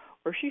know,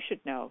 or she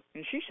should know,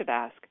 and she should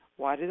ask.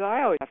 Why do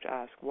I always have to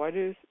ask? Why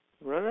does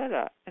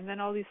and then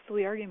all these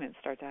silly arguments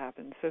start to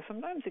happen. So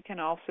sometimes it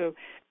can also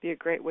be a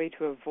great way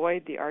to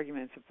avoid the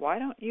arguments of, why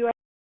don't you ask?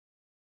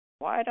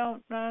 Why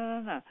don't,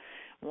 no.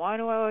 Why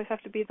do I always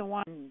have to be the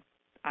one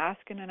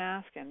asking and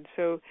asking?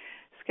 So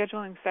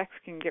scheduling sex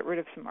can get rid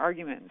of some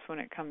arguments when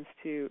it comes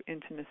to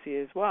intimacy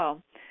as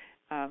well,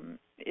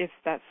 if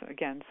that's,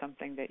 again,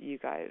 something that you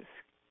guys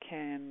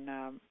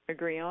can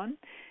agree on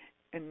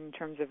in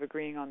terms of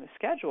agreeing on the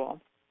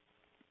schedule.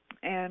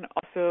 And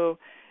also,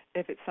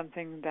 if it's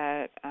something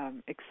that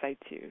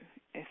excites you,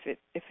 if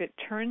it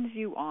turns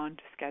you on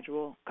to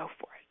schedule, go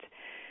for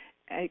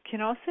it. It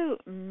can also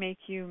make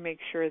you make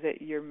sure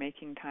that you're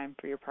making time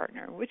for your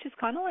partner, which is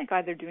kind of like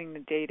either doing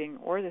the dating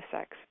or the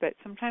sex, but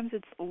sometimes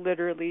it's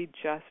literally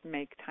just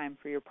make time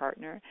for your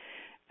partner.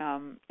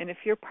 And if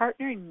your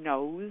partner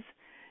knows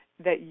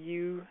that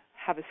you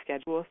have a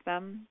schedule with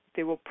them,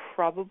 they will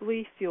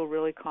probably feel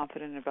really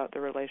confident about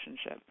the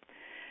relationship.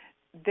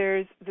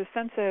 There's the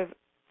sense of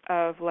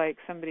like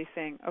somebody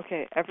saying,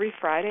 okay, every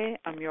Friday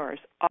I'm yours.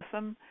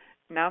 Awesome.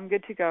 Now I'm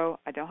good to go.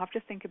 I don't have to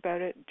think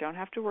about it. Don't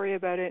have to worry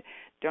about it.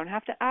 Don't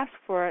have to ask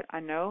for it. I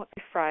know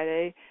every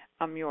Friday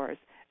I'm yours.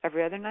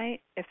 Every other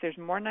night, if there's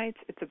more nights,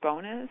 it's a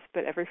bonus.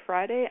 But every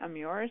Friday I'm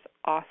yours.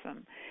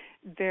 Awesome.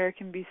 There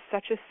can be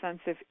such a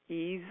sense of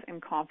ease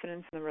and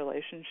confidence in the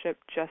relationship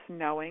just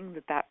knowing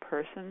that that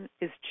person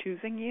is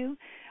choosing you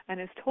and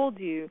has told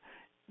you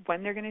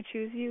when they're going to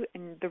choose you,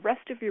 and the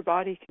rest of your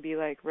body can be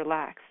like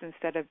relaxed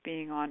instead of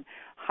being on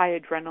high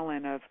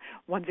adrenaline of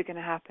when's it going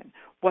to happen,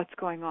 what's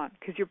going on.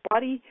 Because your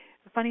body,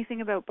 the funny thing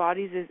about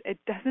bodies is it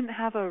doesn't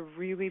have a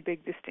really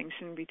big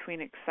distinction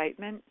between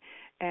excitement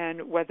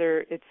and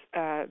whether it's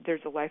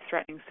there's a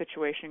life-threatening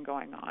situation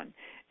going on.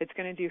 It's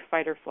going to do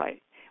fight or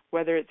flight.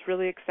 Whether it's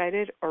really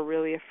excited or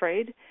really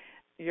afraid,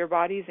 your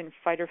body's in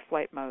fight or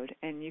flight mode,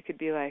 and you could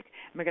be like,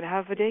 am I going to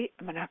have a date?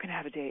 Am I not going to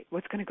have a date?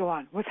 What's going to go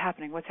on? What's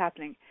happening?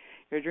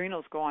 Your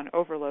adrenals go on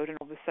overload, and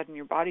all of a sudden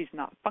your body's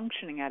not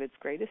functioning at its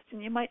greatest,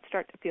 and you might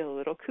start to feel a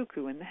little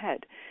cuckoo in the head.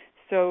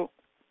 So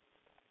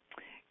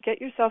get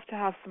yourself to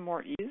have some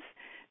more ease.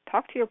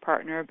 Talk to your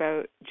partner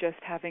about just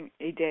having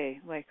a day.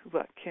 Like,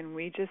 look, can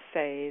we just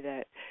say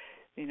that,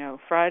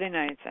 Friday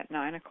nights at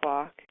 9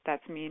 o'clock,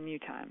 that's me and you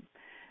time.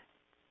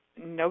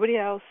 Nobody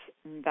else,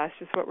 that's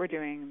just what we're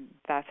doing.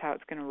 That's how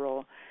it's going to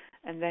roll.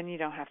 And then you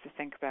don't have to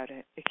think about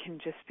it. It can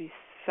just be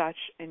such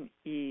an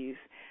ease.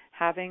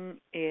 Having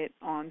it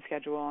on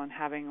schedule and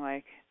having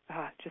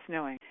just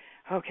knowing,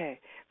 okay,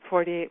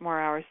 48 more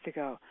hours to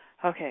go.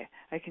 Okay,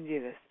 I can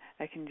do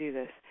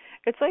this.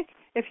 It's like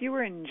if you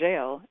were in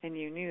jail and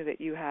you knew that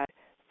you had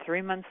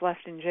 3 months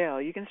left in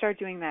jail, you can start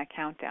doing that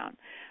countdown.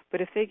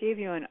 But if they gave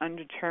you an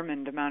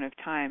undetermined amount of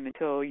time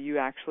until you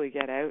actually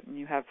get out and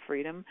you have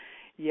freedom,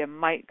 you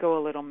might go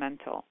a little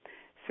mental.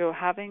 So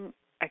having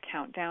a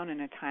countdown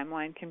and a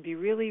timeline can be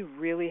really,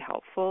 really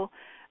helpful,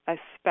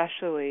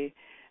 especially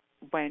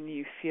when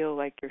you feel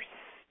like you're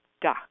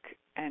stuck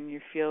and you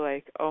feel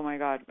like, oh my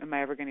God,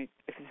 if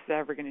this is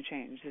ever going to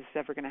change, is this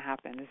ever going to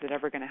happen, is it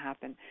ever going to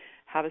happen?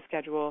 Have a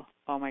schedule,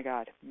 oh my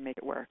God, make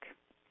it work.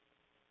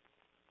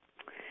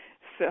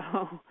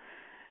 So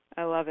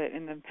I love it.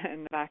 In the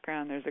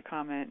background, there's a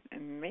comment,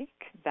 make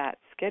that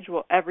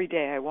schedule every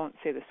day. I won't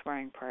say the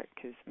swearing part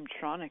because I'm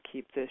trying to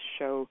keep this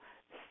show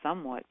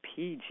somewhat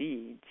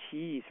PG.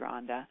 Jeez,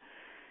 Rhonda.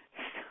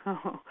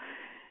 So,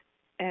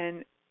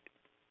 and,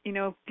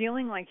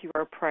 feeling like you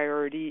are a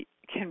priority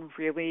can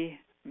really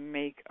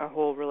make a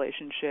whole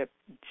relationship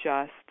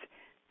just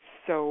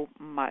so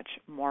much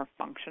more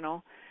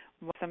functional.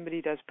 When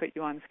somebody does put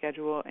you on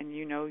schedule and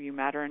you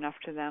matter enough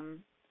to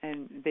them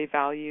and they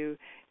value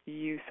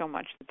you so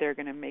much that they're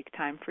going to make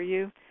time for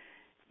you,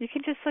 you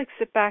can just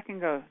sit back and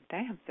go,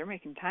 damn, they're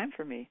making time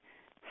for me.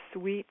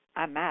 Sweet,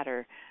 I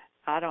matter.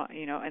 I don't,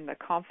 and the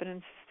confidence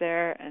is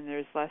there, and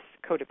there's less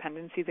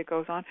codependency that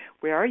goes on.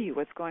 Where are you?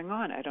 What's going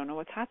on? I don't know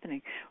what's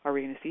happening. Are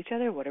we going to see each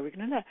other? What are we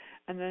going to do?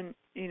 And then,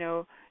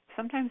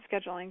 sometimes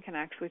scheduling can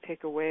actually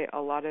take away a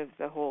lot of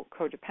the whole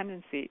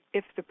codependency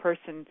if the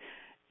person,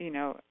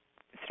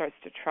 starts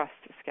to trust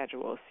the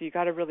schedule. So you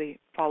got to really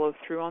follow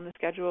through on the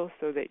schedule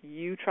so that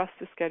you trust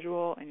the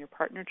schedule and your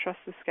partner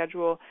trusts the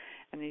schedule,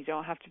 and you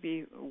don't have to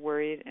be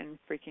worried and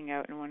freaking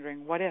out and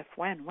wondering what if,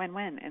 when,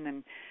 and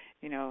then,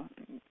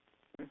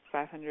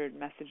 500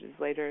 messages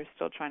later,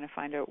 still trying to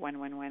find out when,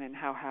 and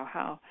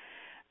how.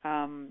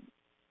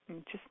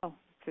 Just know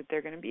that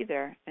they're going to be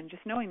there, and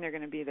just knowing they're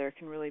going to be there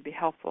can really be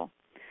helpful.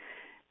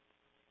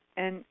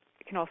 And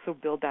it can also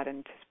build that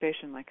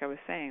anticipation, like I was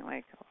saying,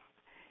 like,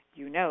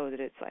 you know that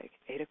it's like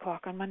 8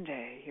 o'clock on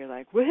Monday. You're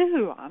like,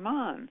 woohoo, I'm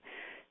on.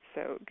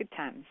 So good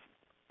times.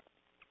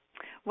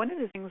 One of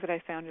the things that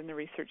I found in the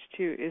research,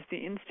 too, is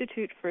the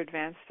Institute for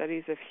Advanced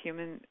Studies of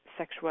Human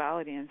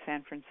Sexuality in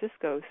San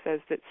Francisco says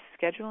that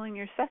scheduling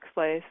your sex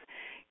life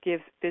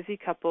gives busy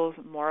couples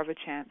more of a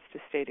chance to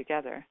stay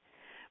together,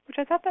 which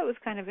I thought that was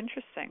kind of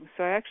interesting.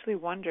 So I actually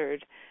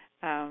wondered,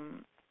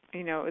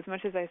 as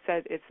much as I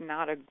said it's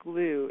not a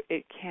glue,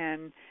 it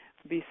can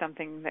be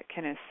something that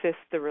can assist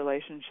the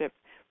relationship,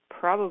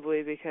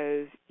 probably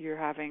because you're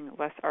having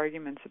less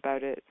arguments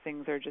about it.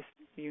 Things are just,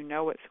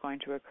 what's going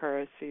to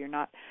occur, so you're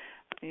not,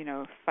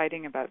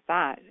 fighting about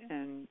that.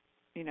 And,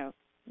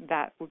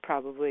 that would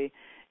probably,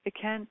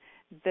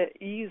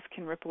 the ease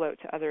can ripple out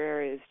to other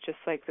areas, just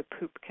like the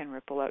poop can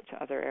ripple out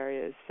to other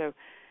areas. So,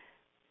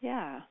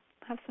 yeah,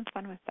 have some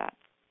fun with that.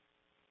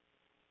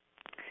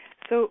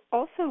 So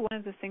also one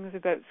of the things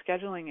about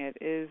scheduling it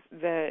is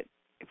that,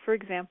 for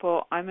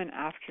example, I'm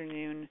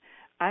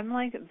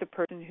like the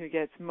person who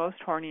gets most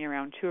horny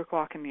around 2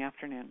 o'clock in the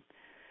afternoon.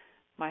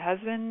 My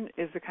husband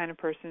is the kind of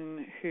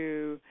person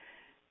who,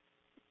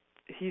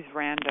 he's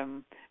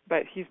random,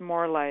 but he's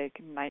more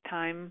like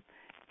nighttime,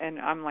 and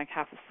I'm like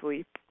half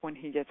asleep when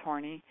he gets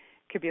horny.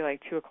 It could be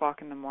like 2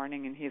 o'clock in the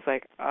morning, and he's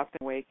like up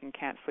and awake and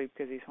can't sleep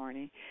because he's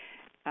horny.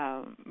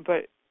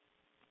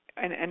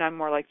 And I'm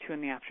more like 2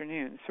 in the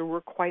afternoon. So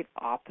we're quite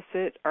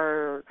opposite.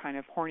 Our kind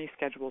of horny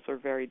schedules are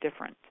very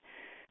different.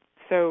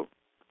 So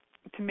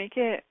to make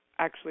it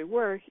actually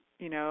work,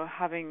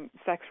 having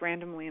sex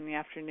randomly in the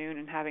afternoon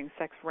and having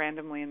sex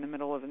randomly in the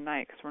middle of the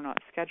night, because we're not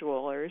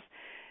schedulers,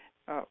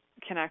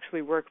 can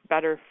actually work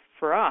better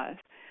for us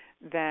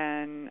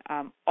than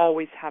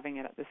always having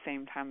it at the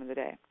same time of the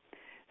day.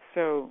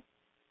 So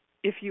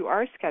if you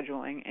are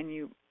scheduling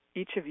and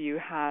each of you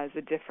has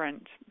a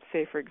different,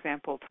 say, for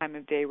example, time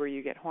of day where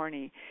you get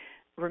horny,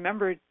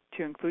 remember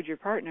to include your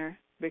partner,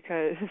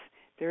 because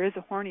there is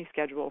a horny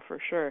schedule for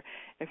sure.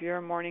 If you're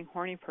a morning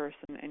horny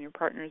person and your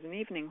partner is an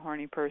evening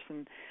horny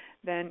person,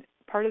 then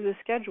part of the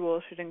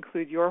schedule should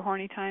include your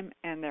horny time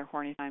and their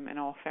horny time, in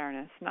all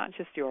fairness, not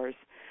just yours.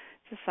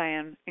 Just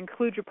saying,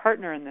 include your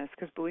partner in this,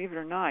 because believe it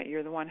or not,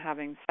 you're the one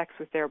having sex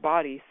with their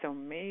body, so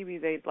maybe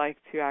they'd like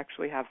to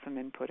actually have some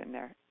input in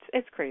there.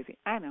 It's crazy.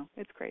 I know,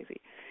 it's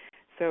crazy.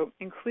 So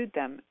include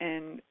them,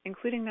 and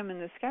including them in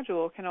the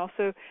schedule can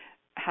also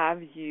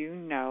have you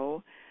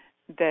know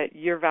that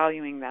you're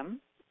valuing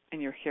them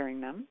and you're hearing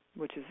them,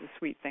 which is a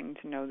sweet thing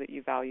to know that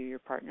you value your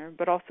partner,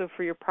 but also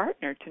for your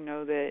partner to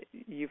know that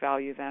you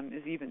value them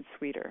is even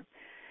sweeter.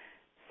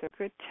 So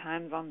good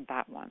times on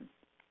that one.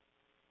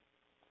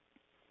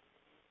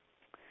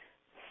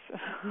 So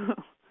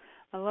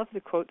I love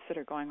the quotes that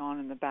are going on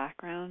in the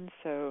background,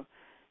 so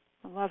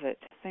I love it.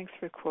 Thanks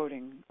for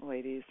quoting,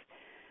 ladies.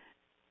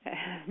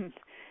 And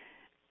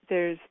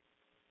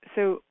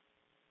so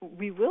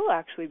we will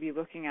actually be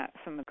looking at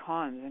some of the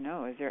cons. I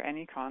know, is there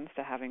any cons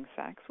to having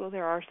sex? Well,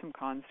 there are some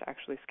cons to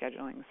actually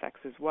scheduling sex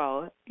as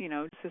well,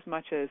 just as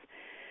much as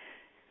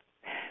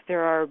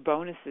there are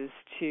bonuses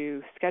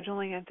to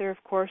scheduling it. There,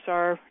 of course,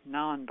 are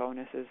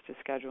non-bonuses to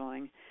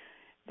scheduling.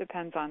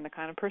 Depends on the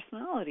kind of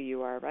personality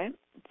you are, right?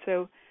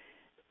 So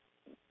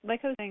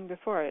like I was saying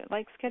before,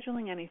 like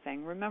scheduling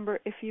anything, remember,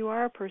 if you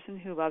are a person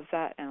who loves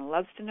that and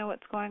loves to know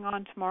what's going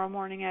on tomorrow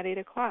morning at 8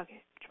 o'clock,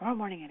 I'm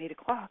going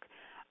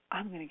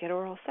to get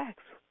oral sex.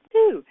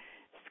 Woo!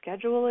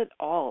 Schedule it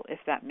all. If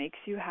that makes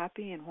you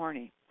happy and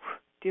horny,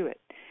 do it.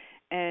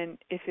 And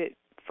if it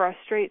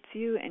frustrates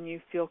you and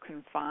you feel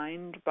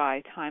confined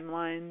by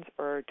timelines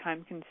or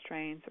time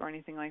constraints or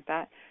anything like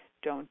that,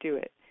 don't do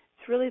it.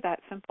 It's really that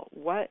simple.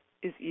 What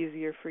is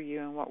easier for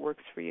you and what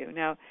works for you?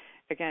 Now,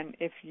 again,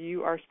 if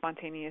you are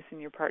spontaneous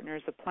and your partner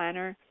is a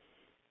planner,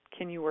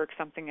 can you work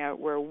something out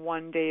where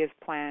one day is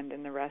planned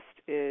and the rest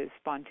is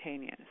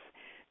spontaneous?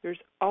 There's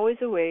always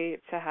a way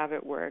to have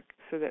it work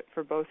so that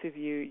for both of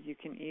you, you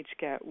can each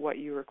get what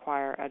you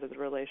require out of the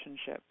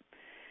relationship.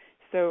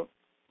 So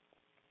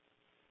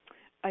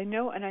I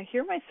know, and I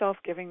hear myself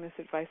giving this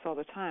advice all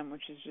the time,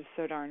 which is just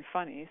so darn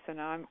funny. So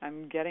now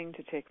I'm getting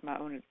to take my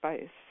own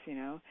advice,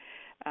 and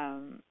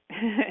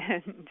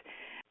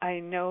I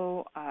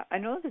know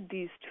that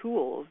these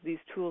tools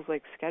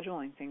like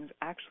scheduling things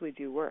actually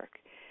do work.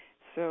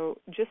 So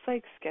just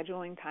like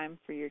scheduling time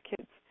for your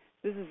kids.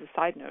 This is a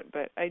side note,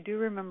 but I do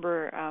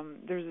remember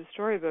there's a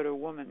story about a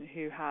woman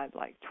who had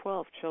like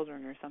 12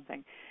 children or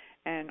something,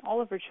 and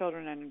all of her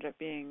children ended up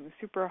being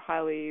super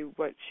highly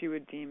what she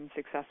would deem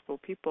successful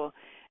people,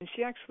 and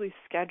she actually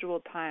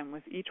scheduled time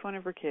with each one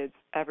of her kids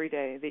every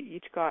day. They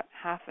each got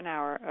half an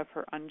hour of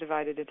her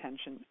undivided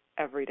attention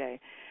every day.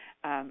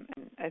 And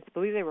I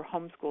believe they were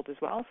homeschooled as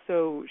well,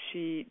 so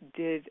she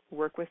did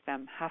work with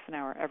them half an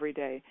hour every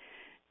day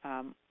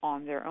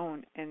on their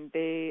own, and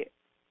they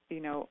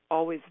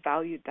always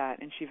valued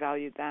that, and she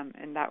valued them,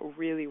 and that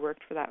really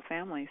worked for that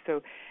family. So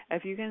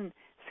if you can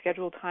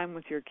schedule time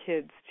with your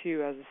kids,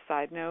 too, as a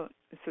side note,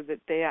 so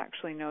that they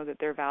actually know that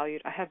they're valued.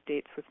 I have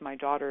dates with my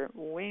daughter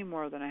way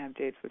more than I have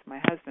dates with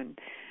my husband,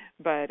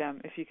 But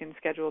if you can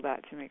schedule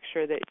that to make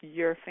sure that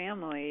your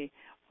family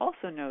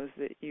also knows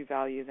that you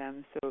value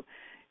them. So,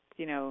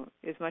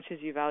 as much as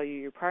you value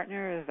your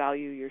partner,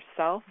 value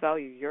yourself,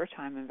 value your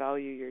time, and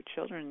value your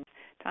children's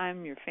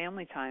time, your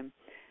family time,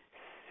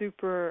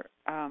 it's a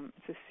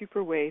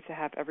super way to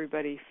have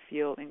everybody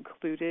feel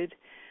included,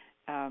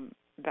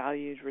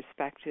 valued,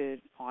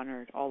 respected,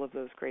 honored, all of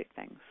those great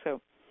things.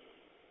 So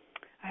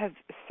I have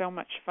so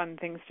much fun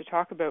things to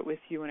talk about with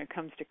you when it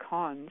comes to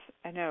cons.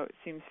 I know it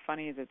seems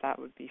funny that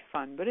would be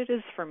fun, but it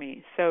is for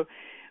me. So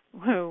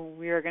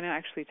we are going to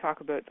actually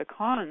talk about the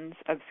cons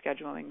of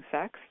scheduling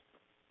sex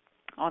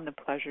on the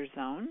Pleasure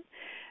Zone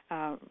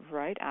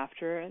right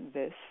after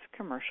this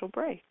commercial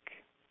break.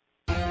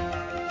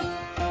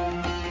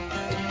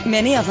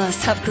 Many of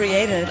us have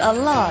created a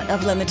lot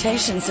of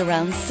limitations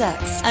around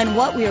sex and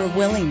what we are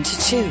willing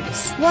to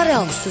choose. What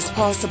else is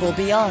possible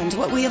beyond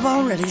what we have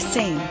already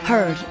seen,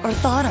 heard, or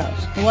thought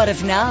of? What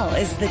if now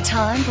is the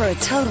time for a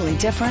totally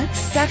different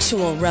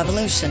sexual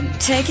revolution,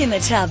 taking the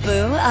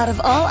taboo out of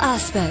all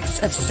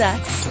aspects of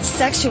sex,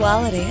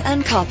 sexuality,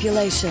 and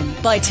copulation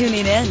by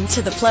tuning in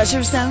to the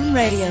Pleasure Zone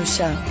radio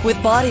show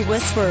with body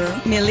whisperer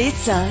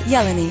Milica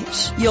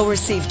Jelenic. You'll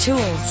receive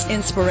tools,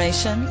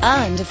 inspiration,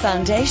 and a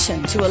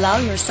foundation to allow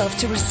yourself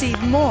to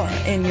receive more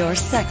in your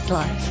sex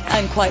life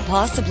and quite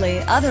possibly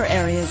other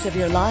areas of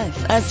your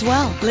life as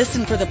well.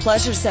 Listen for the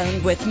Pleasure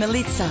Zone with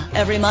Milica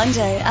every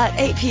Monday at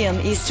 8 p.m.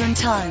 Eastern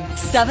Time,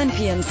 7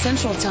 p.m.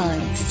 Central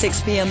Time,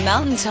 6 p.m.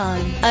 Mountain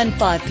Time, and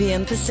 5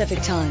 p.m.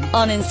 Pacific Time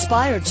on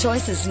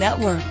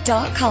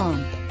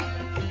InspiredChoicesNetwork.com.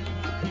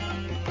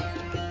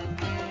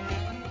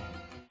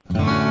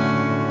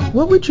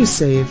 What would you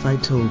say if I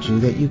told you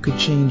that you could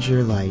change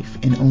your life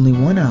in only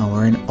 1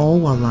 hour and all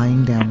while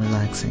lying down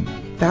relaxing?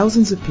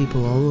 Thousands of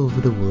people all over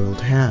the world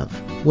have.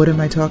 What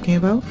am I talking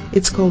about?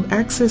 It's called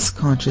Access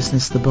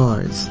Consciousness, the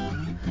bars.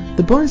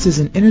 The bars is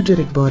an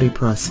energetic body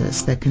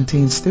process that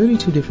contains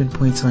 32 different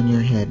points on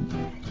your head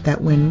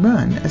that when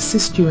run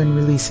assist you in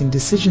releasing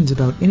decisions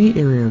about any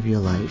area of your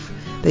life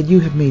that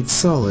you have made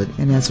solid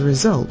and as a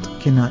result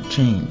cannot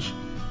change.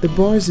 The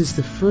bars is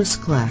the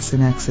first class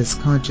in Access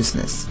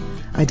Consciousness,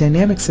 a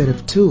dynamic set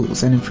of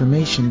tools and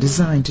information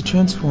designed to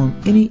transform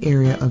any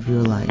area of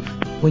your life.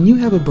 When you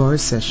have a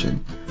bars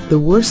session, the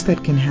worst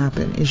that can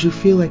happen is you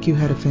feel like you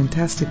had a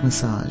fantastic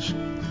massage.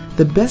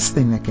 The best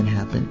thing that can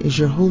happen is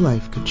your whole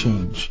life could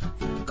change.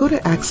 Go to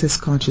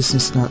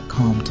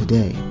accessconsciousness.com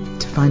today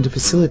to find a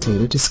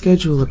facilitator to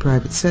schedule a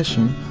private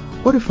session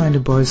or to find a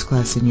bars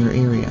class in your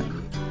area.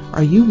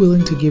 Are you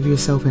willing to give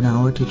yourself an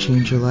hour to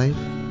change your life?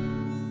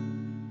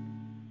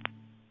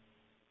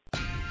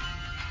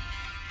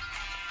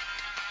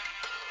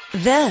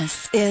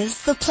 This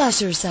is the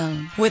Pleasure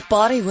Zone with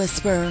body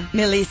whisperer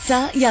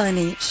Milica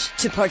Jelenic.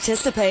 To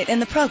participate in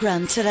the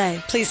program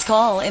today, please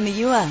call in the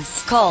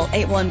U.S. Call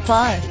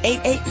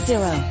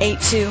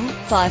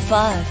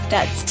 815-880-8255.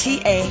 That's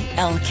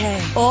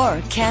TALK. Or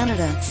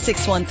Canada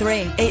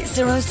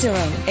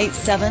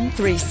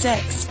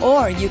 613-800-8736.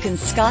 Or you can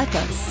Skype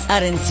us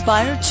at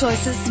Inspired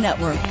Choices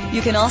Network.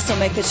 You can also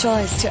make the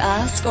choice to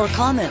ask or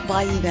comment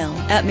by email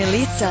at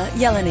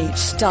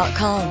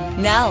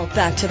milicajelenic.com. Now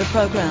back to the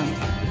program.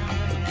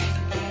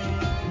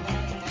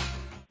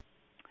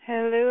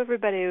 Hello,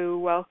 everybody.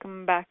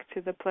 Welcome back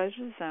to the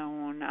Pleasure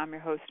Zone. I'm your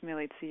host,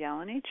 Milica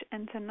Jelenic,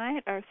 and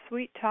tonight our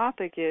sweet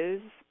topic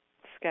is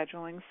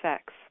scheduling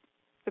sex,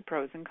 the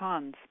pros and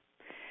cons.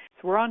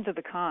 So we're on to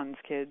the cons,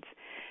 kids,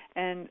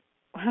 and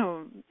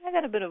I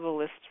got a bit of a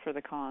list for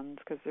the cons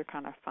because they're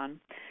kind of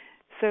fun.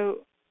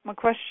 So my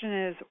question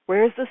is,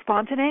 where's the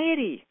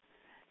spontaneity?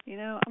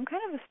 I'm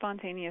kind of a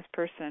spontaneous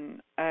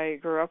person. I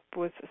grew up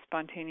with a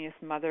spontaneous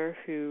mother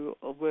who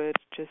would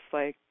just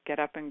get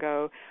up and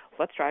go,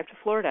 let's drive to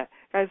Florida.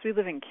 Guys, we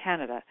live in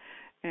Canada.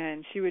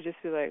 And she would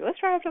just be like, let's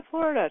drive to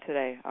Florida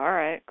today. All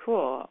right,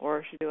 cool.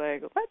 Or she'd be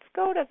like, let's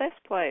go to this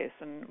place.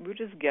 And we'd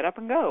just get up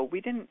and go. We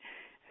didn't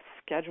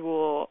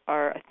schedule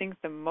I think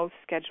the most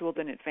scheduled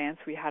in advance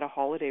we had a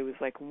holiday was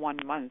 1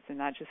 month, and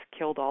that just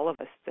killed all of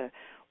us. The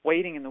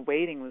waiting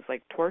was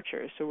like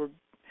torture. So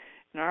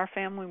in our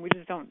family, we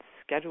just don't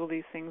schedule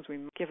these things. We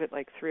give it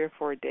 3 or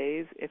 4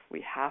 days if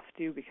we have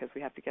to, because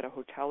we have to get a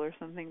hotel or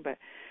something. But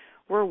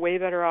we're way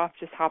better off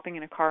just hopping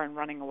in a car and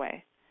running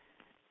away,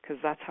 because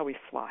that's how we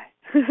fly.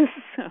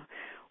 So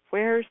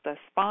where's the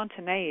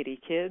spontaneity,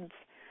 kids?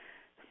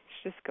 It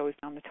just goes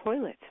down the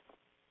toilet.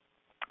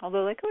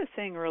 Although, like I was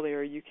saying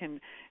earlier, you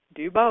can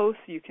do both.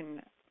 You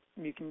can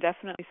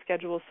definitely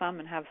schedule some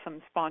and have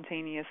some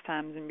spontaneous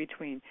times in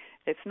between.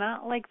 It's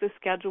not like the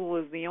schedule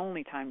is the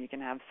only time you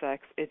can have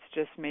sex. It's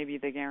just maybe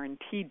the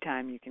guaranteed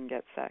time you can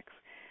get sex.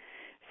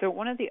 So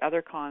one of the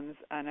other cons,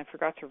 and I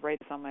forgot to write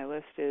this on my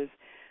list, is,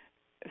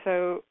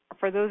 so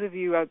for those of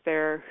you out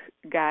there,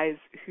 guys,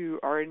 who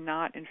are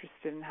not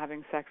interested in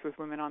having sex with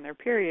women on their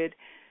period,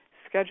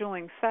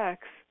 scheduling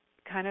sex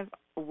kind of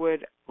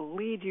would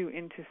lead you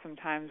into some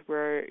times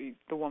where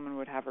the woman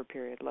would have her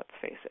period, let's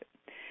face it.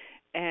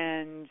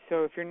 And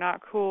so if you're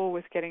not cool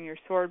with getting your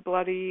sword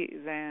bloody,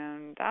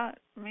 then that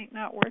might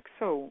not work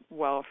so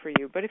well for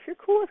you. But if you're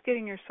cool with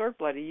getting your sword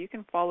bloody, you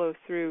can follow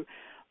through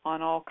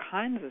on all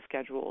kinds of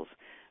schedules,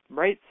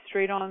 right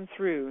straight on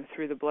through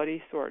the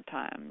bloody sword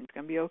time. It's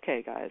going to be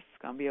okay, guys.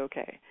 It's going to be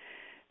okay.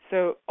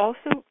 So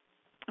also,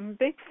 I'm a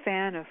big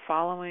fan of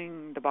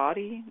following the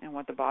body and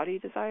what the body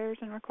desires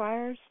and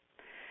requires.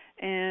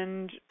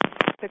 And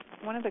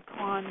one of the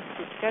cons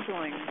to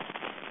scheduling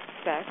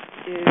sex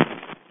is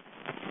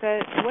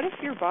that what if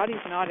your body's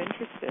not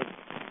interested?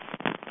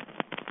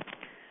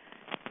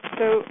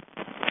 So,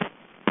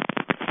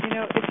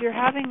 if you're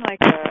having like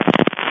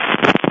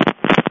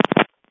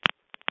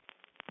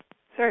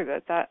sorry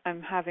about that,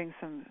 I'm having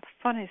some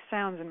funny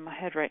sounds in my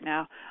head right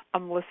now.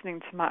 I'm listening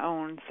to my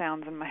own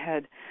sounds in my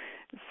head.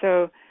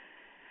 So,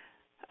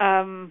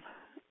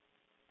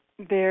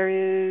 there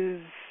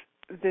is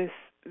this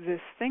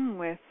thing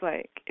with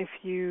like if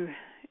you're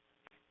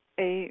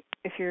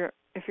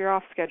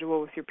off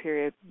schedule with your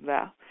period,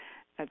 that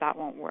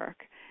won't work.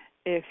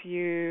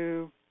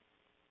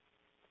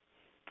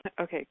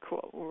 Okay,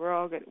 cool. We're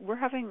all good.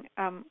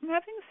 I'm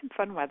having some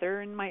fun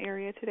weather in my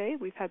area today.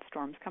 We've had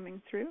storms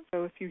coming through.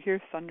 So if you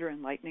hear thunder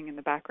and lightning in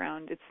the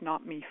background, it's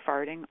not me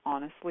farting.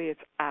 Honestly,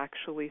 it's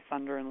actually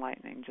thunder and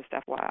lightning, just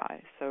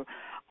FYI. So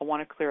I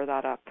want to clear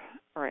that up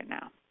right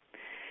now.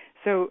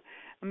 So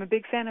I'm a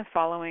big fan of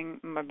following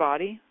my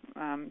body.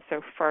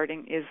 So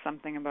farting is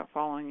something about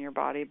following your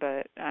body,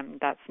 but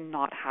that's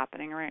not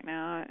happening right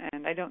now.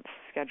 And I don't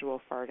schedule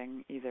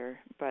farting either.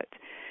 But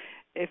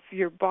if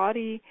your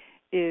body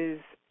is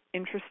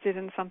interested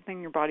in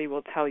something, your body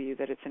will tell you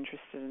that it's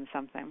interested in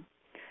something.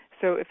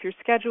 So if you're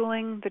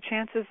scheduling, the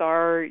chances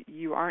are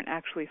you aren't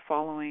actually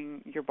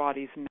following your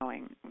body's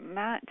knowing. And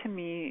that, to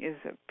me, is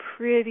a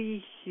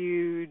pretty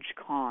huge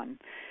con.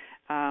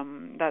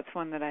 That's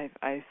one that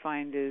I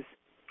find is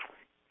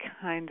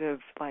kind of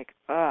like,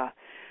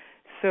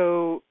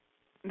 So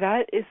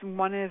that is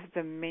one of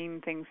the main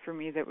things for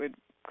me that would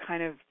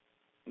kind of,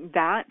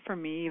 that for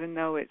me, even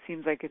though it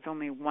seems like it's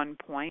only 1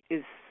 point,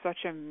 is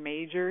such a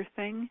major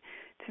thing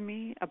to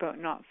me about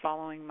not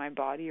following my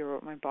body or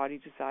what my body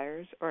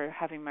desires, or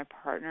having my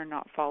partner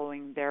not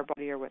following their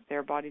body or what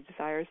their body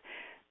desires.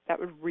 That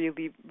would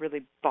really,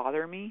 really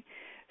bother me.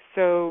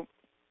 So,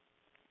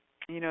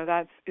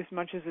 that's, as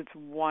much as it's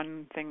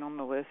one thing on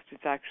the list,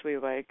 it's actually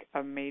like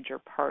a major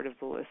part of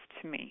the list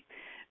to me.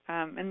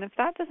 And if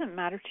that doesn't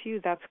matter to you,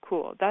 that's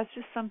cool. That's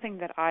just something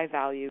that I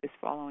value, is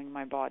following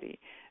my body.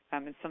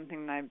 It's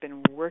something that I've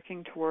been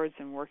working towards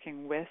and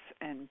working with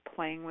and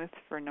playing with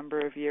for a number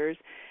of years.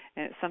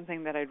 And it's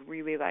something that I'd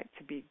really like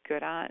to be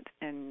good at,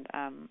 and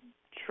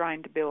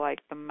trying to be like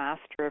the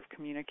master of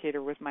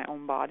communicator with my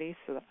own body,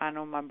 so that I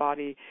know my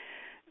body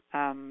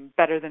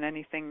better than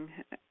anything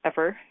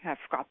ever. I've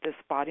got this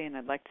body and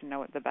I'd like to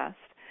know it the best.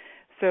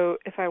 So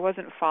if I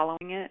wasn't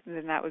following it,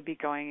 then that would be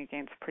going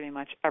against pretty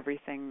much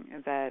everything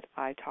that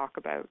I talk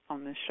about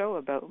on this show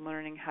about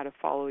learning how to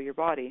follow your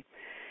body.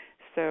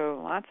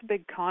 So that's a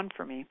big con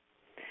for me.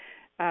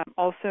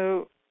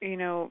 Also,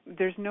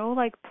 there's no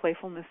like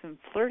playfulness and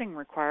flirting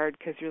required,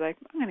 because you're like,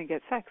 I'm going to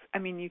get sex. I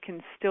mean, you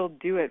can still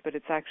do it, but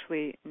it's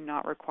actually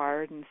not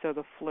required, and so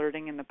the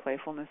flirting and the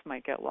playfulness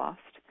might get lost.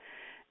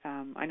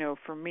 I know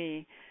for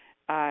me,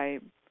 I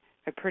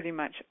pretty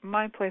much,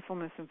 my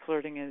playfulness and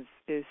flirting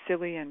is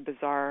silly and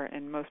bizarre,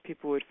 and most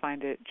people would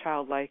find it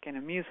childlike and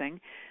amusing.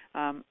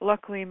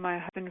 Luckily, my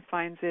husband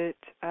finds it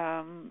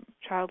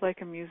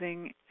childlike,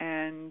 amusing,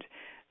 and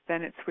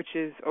then it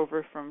switches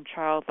over from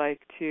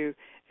childlike to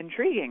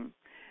intriguing,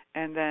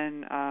 and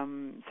then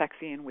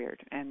sexy and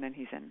weird, and then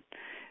he's in.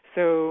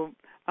 So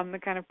I'm the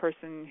kind of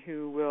person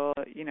who will,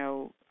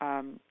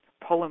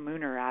 pull a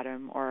mooner at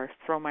him, or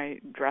throw my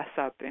dress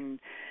up and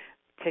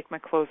take my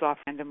clothes off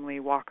randomly,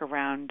 walk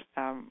around,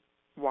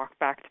 walk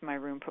back to my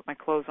room, put my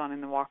clothes on,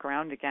 and then walk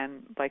around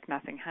again like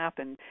nothing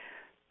happened.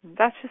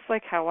 That's just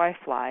like how I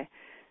fly.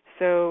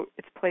 So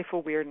it's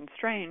playful, weird, and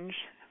strange,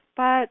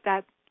 but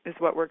that is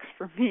what works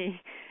for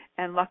me.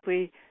 And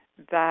luckily,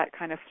 that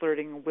kind of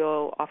flirting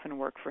will often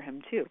work for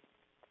him too.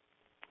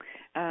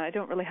 I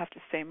don't really have to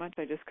say much.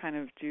 I just kind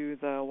of do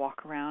the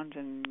walk around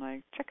and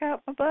like, check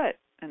out my butt,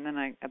 and then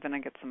I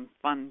get some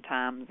fun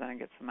times and I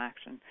get some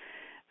action.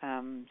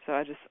 So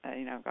I just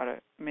gotta,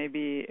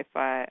 maybe if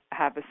I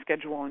have a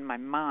schedule in my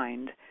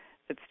mind,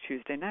 it's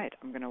Tuesday night,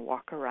 I'm gonna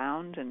walk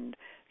around and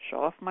show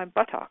off my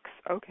buttocks.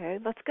 Okay,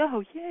 let's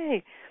go,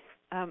 yay!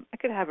 I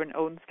could have an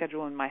own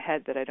schedule in my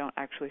head that I don't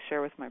actually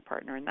share with my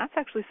partner, and that's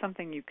actually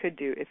something you could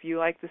do. If you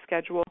like the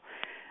schedule,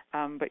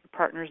 but your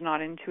partner's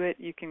not into it,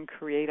 you can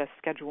create a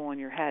schedule in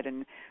your head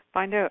and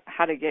find out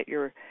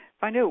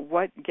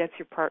what gets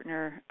your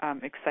partner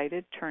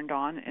excited, turned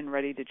on, and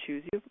ready to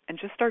choose you, and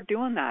just start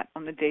doing that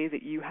on the day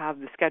that you have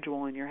the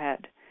schedule in your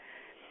head.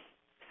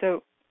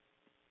 So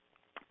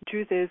the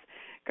truth is,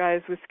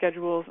 guys, with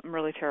schedules, I'm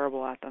really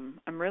terrible at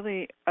them. I'm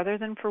really, other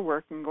than for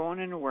work and going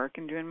into work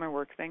and doing my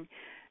work thing,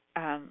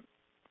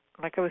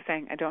 like I was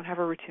saying, I don't have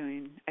a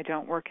routine. I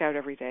don't work out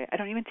every day. I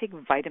don't even take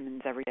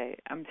vitamins every day.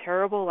 I'm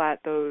terrible at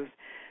those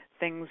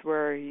things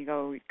where you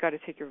go, you've got to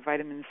take your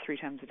vitamins 3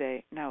 times a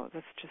day. No,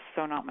 that's just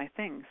so not my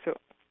thing. So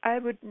I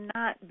would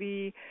not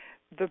be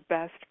the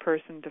best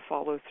person to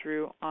follow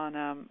through on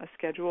a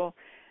schedule,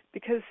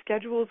 because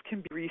schedules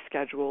can be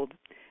rescheduled.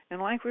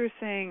 And like we were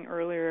saying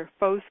earlier,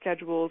 faux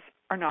schedules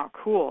are not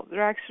cool.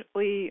 They're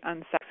actually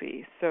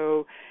unsexy.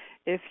 So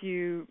if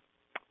you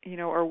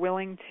are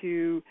willing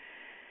to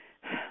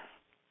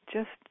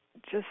just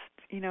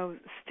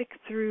stick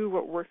through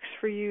what works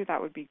for you,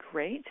 that would be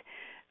great.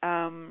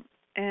 And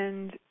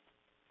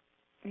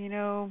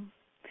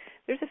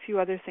there's a few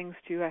other things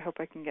too. I hope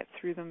I can get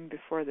through them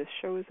before this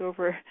show is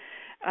over.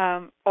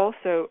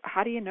 Also,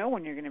 how do you know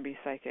when you're going to be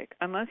psychic?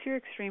 Unless you're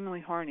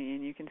extremely horny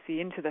and you can see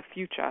into the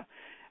future,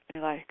 and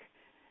you're like,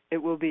 it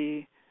will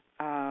be,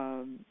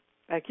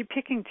 I keep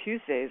picking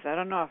Tuesdays. I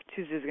don't know if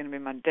Tuesday is going to be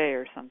my day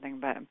or something,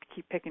 but I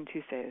keep picking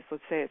Tuesdays.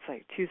 Let's say it's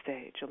like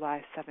Tuesday,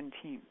 July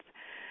 17th,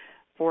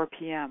 4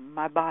 p.m.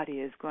 My body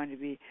is going to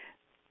be,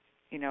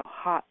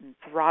 hot and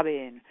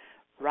throbbing,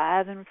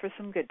 writhing for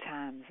some good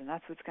times, and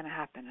that's what's going to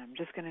happen. I'm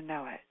just going to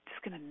know it.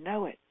 Just going to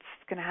know it.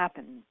 It's going to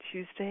happen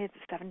Tuesday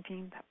the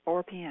 17th at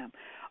 4 p.m.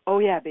 Oh,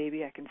 yeah,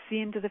 baby, I can see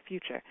into the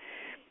future.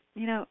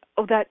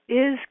 That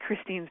is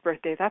Christine's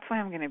birthday. That's why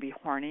I'm going to be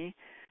horny.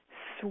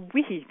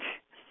 Sweet.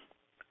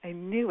 I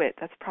knew it.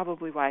 That's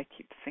probably why I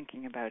keep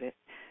thinking about it.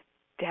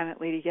 Damn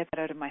it, lady, get that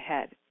out of my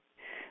head.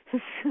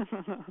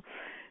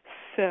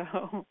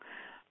 So,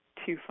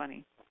 too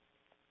funny.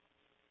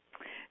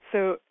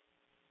 So,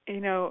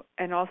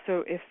 and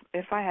also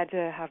if I had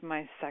to have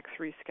my sex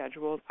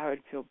rescheduled, I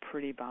would feel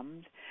pretty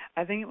bummed.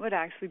 I think it would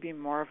actually be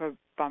more of a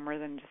bummer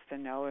than just a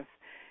no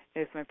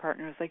if my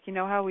partner was like,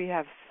 how we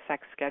have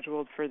sex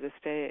scheduled for this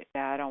day?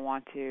 Yeah, I don't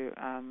want to.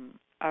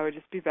 I would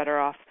just be better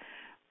off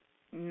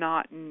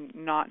not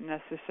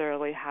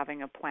necessarily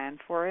having a plan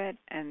for it,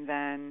 and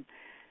then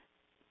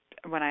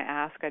when I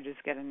ask, I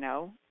just get a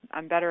no.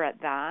 I'm better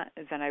at that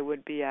than I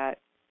would be at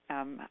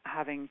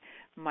having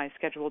my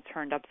schedule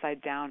turned upside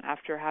down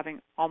after having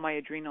all my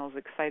adrenals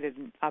excited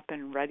and up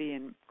and ready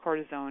and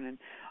cortisone and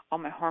all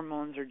my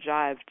hormones are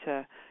jived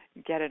to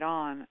get it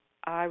on.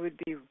 I would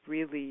be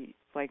really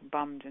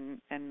bummed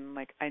and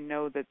I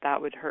know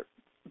that would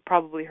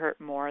probably hurt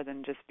more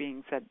than just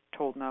being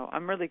told no.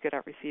 I'm really good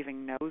at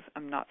receiving no's.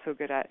 I'm not so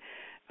good at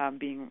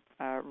being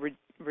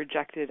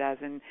rejected, as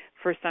in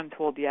first I'm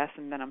told yes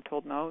and then I'm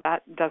told no.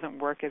 That doesn't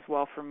work as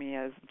well for me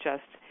as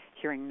just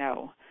hearing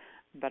no.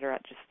 I'm better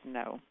at just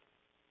no.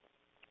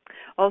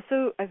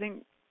 Also, I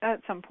think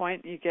at some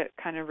point you get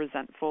kind of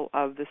resentful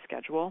of the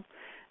schedule.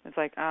 It's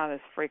like,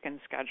 this freaking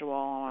schedule,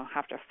 I'll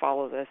have to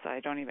follow this.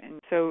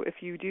 So if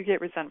you do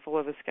get resentful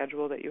of a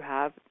schedule that you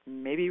have,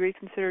 maybe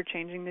reconsider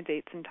changing the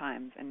dates and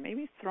times and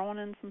maybe throwing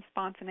in some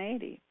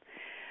spontaneity.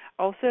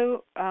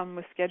 Also,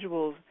 with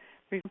schedules,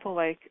 for example,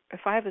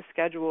 if I have a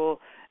schedule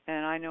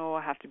and I know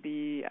I have to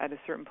be at a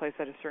certain place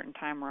at a certain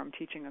time where I'm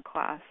teaching a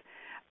class,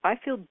 I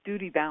feel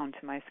duty-bound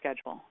to my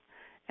schedule.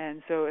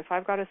 And so if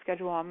I've got a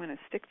schedule, I'm going to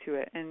stick to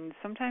it. And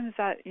sometimes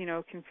that,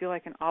 can feel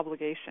like an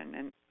obligation.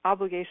 And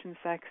obligation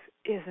sex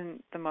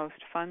isn't the most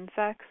fun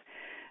sex.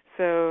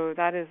 So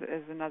that is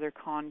another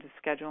con to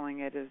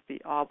scheduling it, is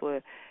the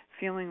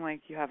feeling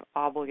like you have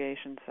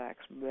obligation sex.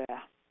 Blech.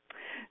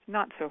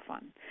 Not so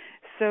fun.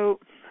 So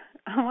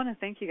I want to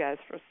thank you guys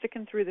for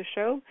sticking through the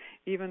show,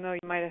 even though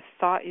you might have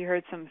thought you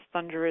heard some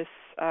thunderous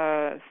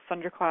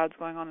thunderclouds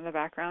going on in the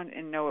background.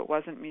 And no, it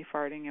wasn't me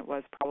farting. It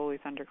was probably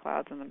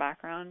thunderclouds in the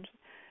background.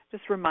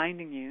 Just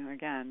reminding you,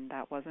 again,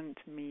 that wasn't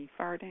me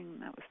farting.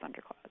 That was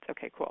thunderclouds.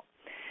 Okay, cool.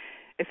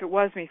 If it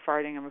was me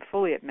farting, I would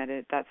fully admit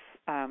it.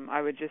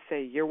 I would just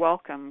say, you're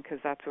welcome, because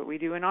that's what we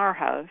do in our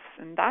house.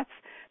 And that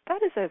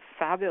is a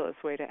fabulous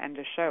way to end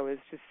a show, is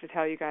just to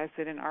tell you guys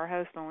that in our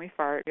house, when we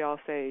fart, we all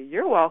say,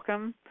 you're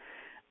welcome,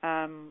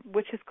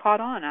 which has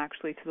caught on,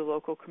 actually, to the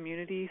local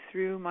community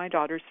through my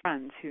daughter's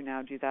friends, who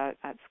now do that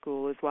at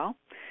school as well.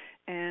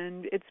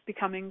 And it's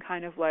becoming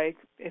kind of like,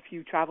 if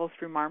you travel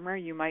through Marmor,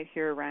 you might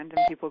hear random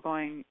people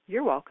going,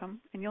 you're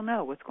welcome, and you'll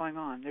know what's going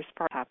on. There's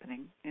parties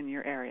happening in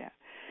your area.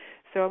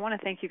 So I want to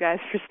thank you guys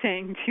for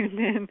staying tuned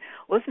in,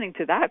 listening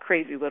to that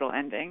crazy little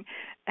ending,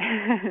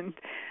 and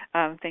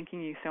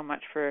thanking you so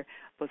much for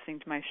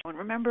listening to my show. And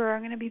remember, I'm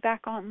going to be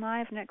back on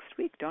live next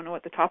week. Don't know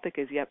what the topic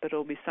is yet, but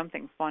it'll be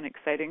something fun,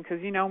 exciting,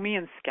 because me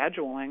and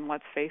scheduling,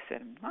 let's face it,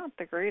 I'm not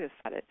the greatest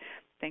at it.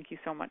 Thank you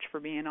so much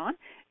for being on.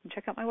 And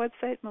check out my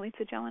website,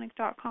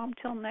 milicajelenic.com.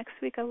 Till next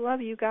week, I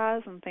love you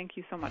guys, and thank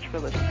you so much for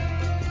listening.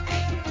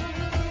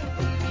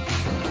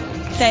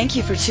 Thank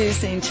you for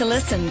choosing to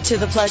listen to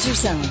The Pleasure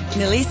Zone.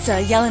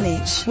 Milica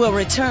Jelenic will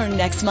return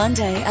next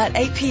Monday at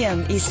 8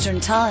 p.m. Eastern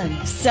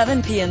Time,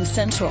 7 p.m.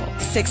 Central,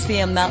 6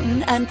 p.m.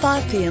 Mountain, and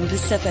 5 p.m.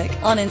 Pacific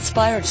on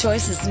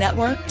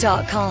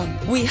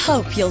InspiredChoicesNetwork.com. We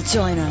hope you'll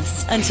join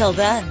us. Until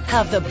then,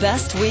 have the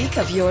best week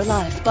of your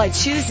life by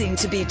choosing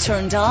to be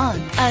turned on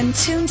and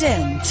tuned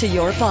in to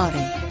your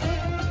body.